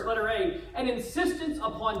 First, letter A, an insistence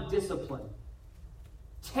upon discipline.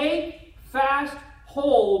 Take fast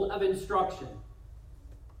hold of instruction.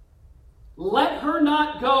 Let her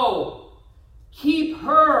not go. Keep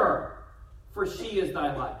her, for she is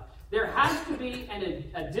thy life. There has to be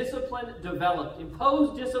a discipline developed.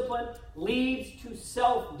 Imposed discipline leads to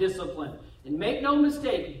self-discipline. And make no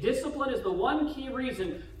mistake, discipline is the one key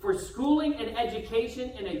reason for schooling and education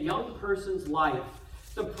in a young person's life.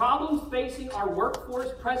 The problems facing our workforce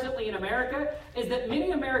presently in America is that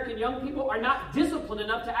many American young people are not disciplined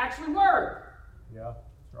enough to actually work. Yeah,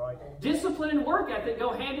 that's right. Discipline and work ethic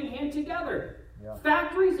go hand in hand together. Yeah.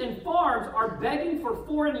 Factories and farms are begging for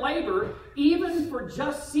foreign labor, even for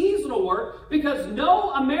just seasonal work, because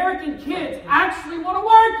no American kids actually want to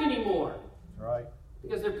work anymore. That's right.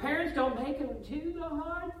 Because their parents don't make them do the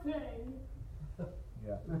hard thing.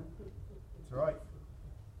 Yeah, that's right.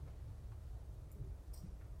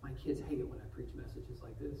 My kids hate it when I preach messages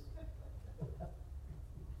like this.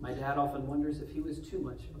 My dad often wonders if he was too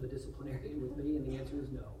much of a disciplinarian with me, and the answer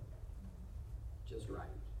is no. Just right.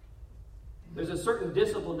 There's a certain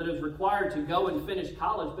discipline that is required to go and finish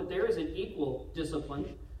college, but there is an equal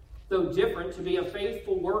discipline, though different, to be a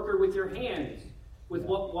faithful worker with your hands, with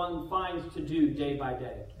what one finds to do day by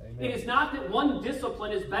day. Amen. It is not that one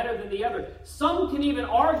discipline is better than the other. Some can even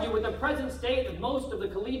argue with the present state of most of the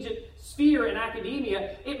collegiate sphere in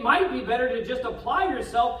academia, it might be better to just apply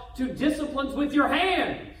yourself to disciplines with your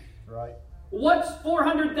hands. Right. What's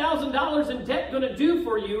 $400,000 in debt going to do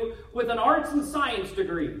for you with an arts and science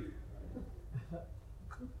degree?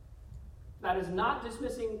 That is not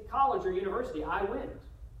dismissing college or university. I went.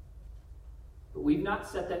 But we've not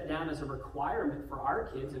set that down as a requirement for our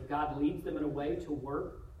kids if God leads them in a way to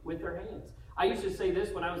work with their hands. I used to say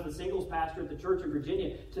this when I was the singles pastor at the church in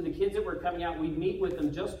Virginia to the kids that were coming out. We'd meet with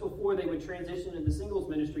them just before they would transition into singles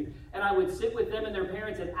ministry. And I would sit with them and their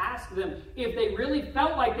parents and ask them if they really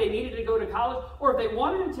felt like they needed to go to college or if they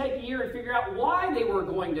wanted to take a year and figure out why they were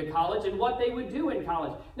going to college and what they would do in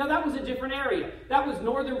college. Now, that was a different area. That was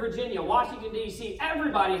Northern Virginia, Washington, D.C.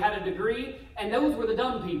 Everybody had a degree, and those were the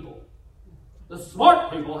dumb people. The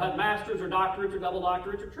smart people had masters or doctorates or double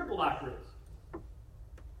doctorates or triple doctorates.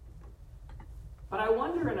 But I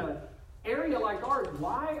wonder in an area like ours,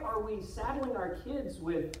 why are we saddling our kids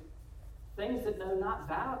with things that do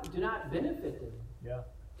not benefit them? Yeah.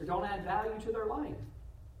 Or don't add value to their life?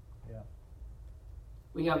 Yeah.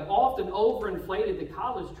 We have often overinflated the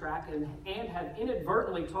college track and have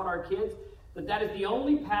inadvertently taught our kids that is the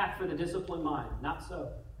only path for the disciplined mind. Not so.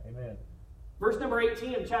 Amen. Verse number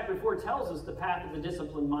 18 of chapter 4 tells us the path of the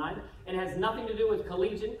disciplined mind and has nothing to do with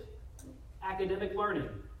collegiate academic learning.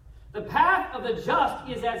 The path of the just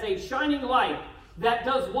is as a shining light that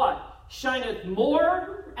does what? Shineth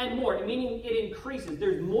more and more, meaning it increases.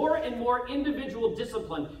 There's more and more individual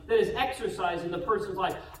discipline that is exercised in the person's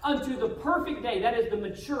life unto the perfect day. That is the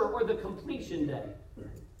mature or the completion day.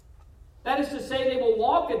 That is to say, they will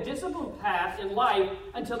walk a disciplined path in life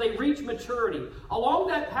until they reach maturity. Along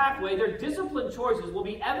that pathway, their disciplined choices will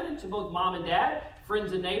be evident to both mom and dad,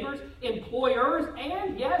 friends and neighbors, employers,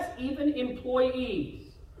 and yes, even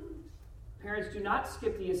employees. Parents, do not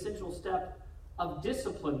skip the essential step of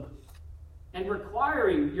discipline and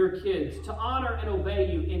requiring your kids to honor and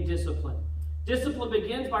obey you in discipline. Discipline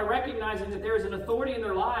begins by recognizing that there is an authority in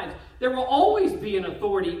their lives. There will always be an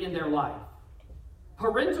authority in their life.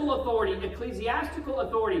 Parental authority, ecclesiastical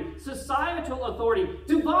authority, societal authority,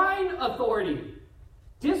 divine authority.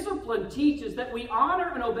 Discipline teaches that we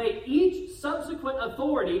honor and obey each subsequent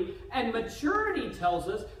authority, and maturity tells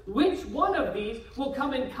us which one of these will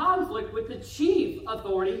come in conflict with the chief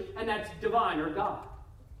authority, and that's divine or God.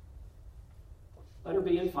 Letter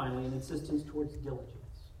B, and finally, an insistence towards diligence.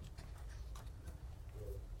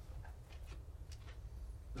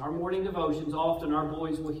 In our morning devotions, often our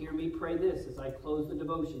boys will hear me pray this as I close the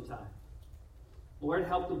devotion time. Lord,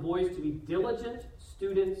 help the boys to be diligent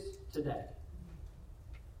students today.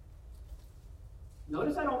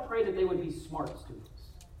 Notice I don't pray that they would be smart students.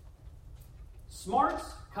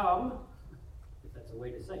 Smarts come if that's a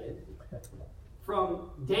way to say it, from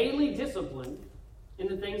daily discipline in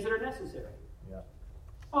the things that are necessary. Yeah.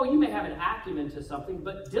 Oh, you may have an acumen to something,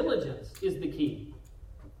 but diligence is the key.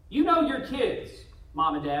 You know your kids,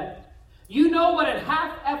 Mom and Dad. You know what a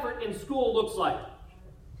half effort in school looks like.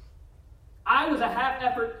 I was a half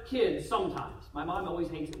effort kid sometimes. My mom always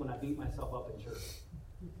hates it when I beat myself up in church.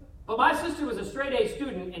 But my sister was a straight A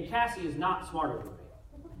student, and Cassie is not smarter than me.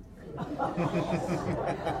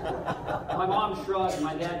 My mom shrugged, and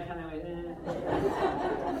my dad kind of went,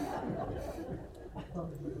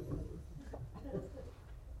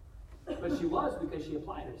 But she was, because she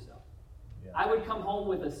applied herself. Yeah. I would come home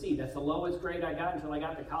with a C. That's the lowest grade I got until I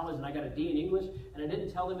got to college, and I got a D in English, and I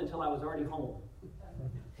didn't tell them until I was already home.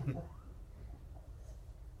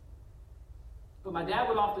 But my dad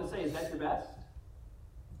would often say, is that your best?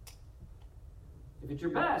 If it's your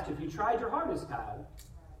best, if you tried your hardest, Kyle,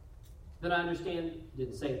 then I understand,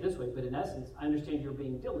 didn't say it this way, but in essence, I understand you're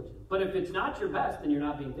being diligent. But if it's not your best, then you're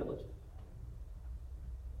not being diligent.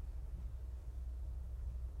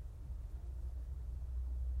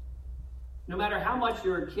 No matter how much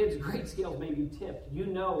your kids' grade scales may be tipped, you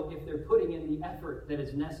know if they're putting in the effort that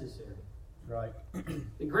is necessary. Right.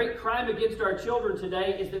 The great crime against our children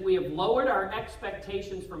today is that we have lowered our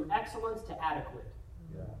expectations from excellence to adequate.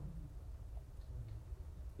 Yeah.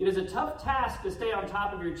 It is a tough task to stay on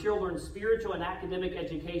top of your children's spiritual and academic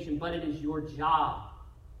education, but it is your job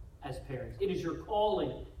as parents. It is your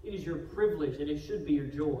calling. It is your privilege, and it should be your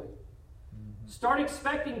joy. Mm-hmm. Start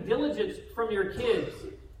expecting diligence from your kids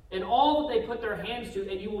in all that they put their hands to,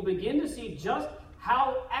 and you will begin to see just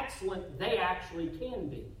how excellent they actually can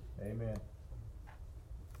be. Amen.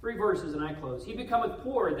 3 verses, and I close. He becometh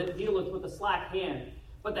poor that dealeth with a slack hand,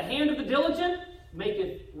 but the hand of the diligent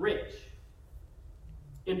maketh rich.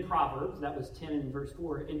 In Proverbs, that was 10 in verse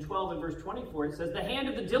 4. In 12 and verse 24, it says, the hand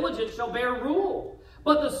of the diligent shall bear rule,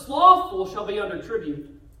 but the slothful shall be under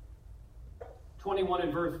tribute. 21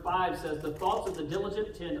 and verse 5 says, the thoughts of the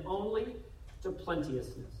diligent tend only to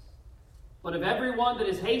plenteousness, but of everyone that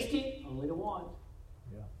is hasty, only to want.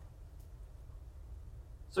 Yeah.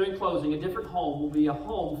 So in closing, a different home will be a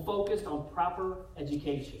home focused on proper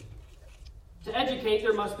education. To educate,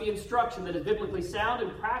 there must be instruction that is biblically sound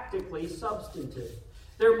and practically substantive.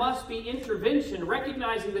 There must be intervention,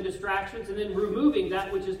 recognizing the distractions and then removing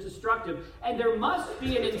that which is destructive. And there must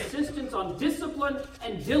be an insistence on discipline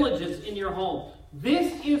and diligence in your home.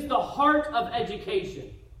 This is the heart of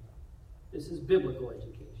education. This is biblical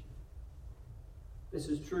education. This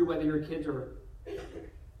is true whether your kids are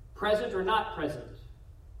present or not present.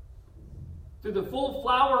 Through the full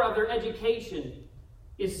flower of their education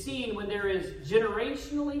is seen when there is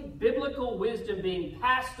generationally biblical wisdom being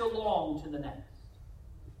passed along to the next.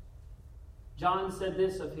 John said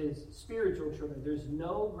this of his spiritual children, there's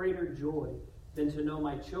no greater joy than to know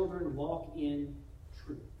my children walk in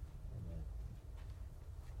truth.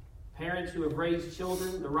 Parents who have raised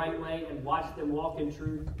children the right way and watched them walk in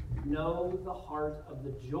truth know the heart of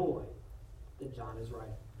the joy that John is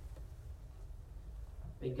writing.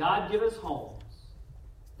 May God give us homes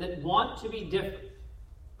that want to be different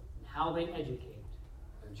in how they educate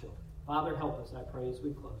their children. Father, help us, I pray, as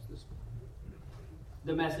we close this morning.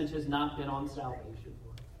 The message has not been on salvation,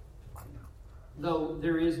 Lord. Though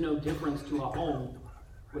there is no difference to a home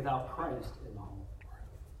without Christ in the home.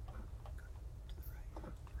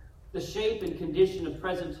 The shape and condition of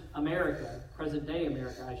present day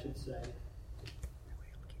America, I should say,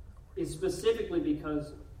 is specifically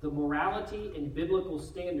because the morality and biblical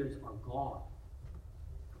standards are gone.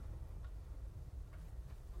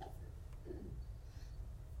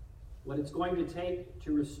 What it's going to take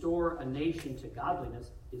to restore a nation to godliness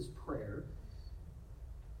is prayer,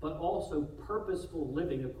 but also purposeful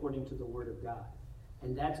living according to the Word of God.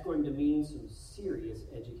 And that's going to mean some serious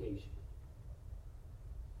education.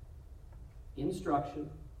 Instruction,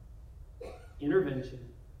 intervention,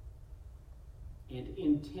 and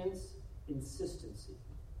intense insistency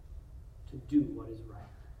to do what is right.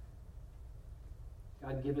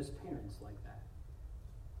 God, give us parents like that.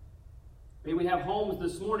 May we have homes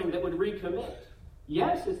this morning that would recommit.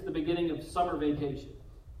 Yes, it's the beginning of summer vacation.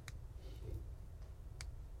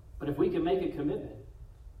 But if we can make a commitment,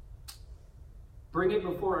 bring it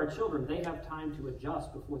before our children, they have time to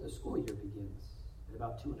adjust before the school year begins in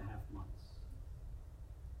about 2.5 months.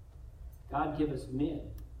 God, give us men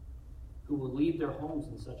who will lead their homes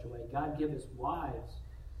in such a way. God, give us wives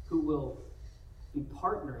who will be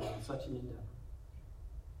partnering in such an endeavor.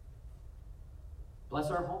 Bless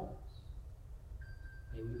our homes.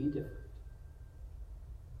 May we be different.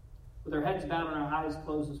 With our heads bowed and our eyes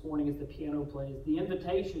closed this morning as the piano plays, the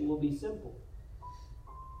invitation will be simple.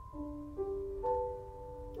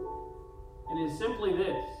 And it is simply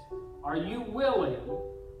this. Are you willing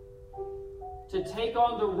to take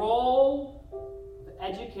on the role of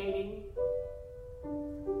educating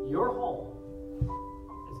your home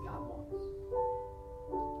as God wants?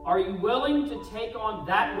 Are you willing to take on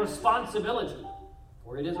that responsibility?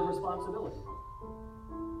 For it is a responsibility.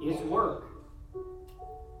 It's work.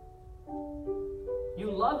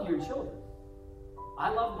 You love your children. I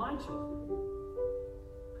love my children.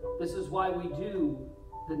 This is why we do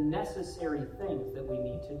the necessary things that we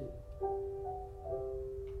need to do.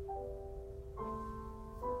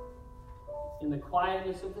 In the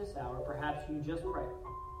quietness of this hour, perhaps you just pray,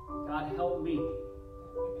 God, help me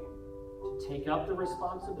to take up the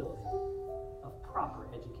responsibility of proper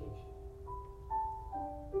education.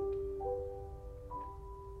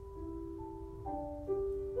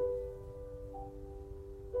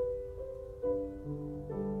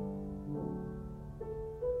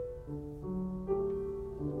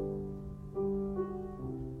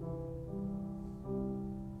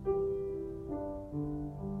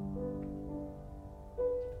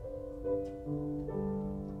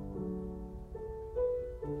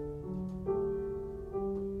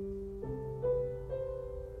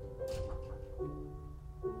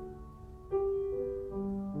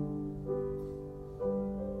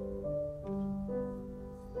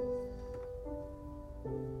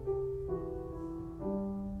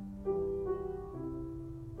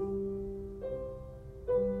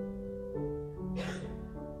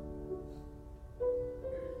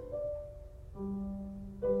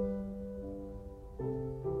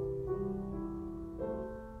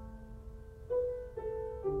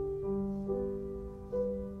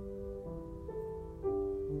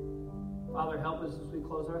 Father, help us as we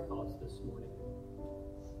close our thoughts this morning.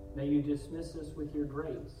 May you dismiss us with your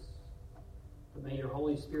grace, but may your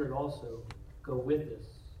Holy Spirit also go with us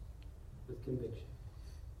with conviction.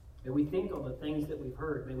 May we think on the things that we've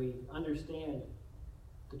heard. May we understand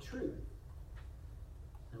the truth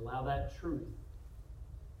and allow that truth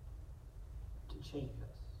to change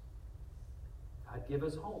us. God, give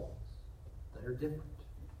us homes that are different.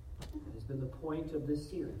 That has been the point of this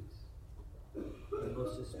series, and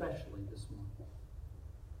most especially this morning.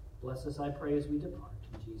 Bless us, I pray, as we depart.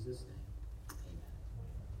 In Jesus' name,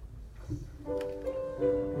 amen.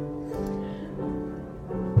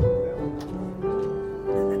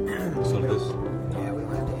 So this. Yeah, we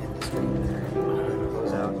don't have to end the stream there.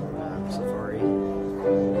 Close out Safari.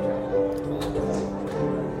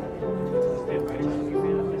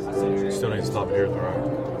 Still need to stop it here, though,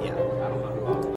 right? Yeah.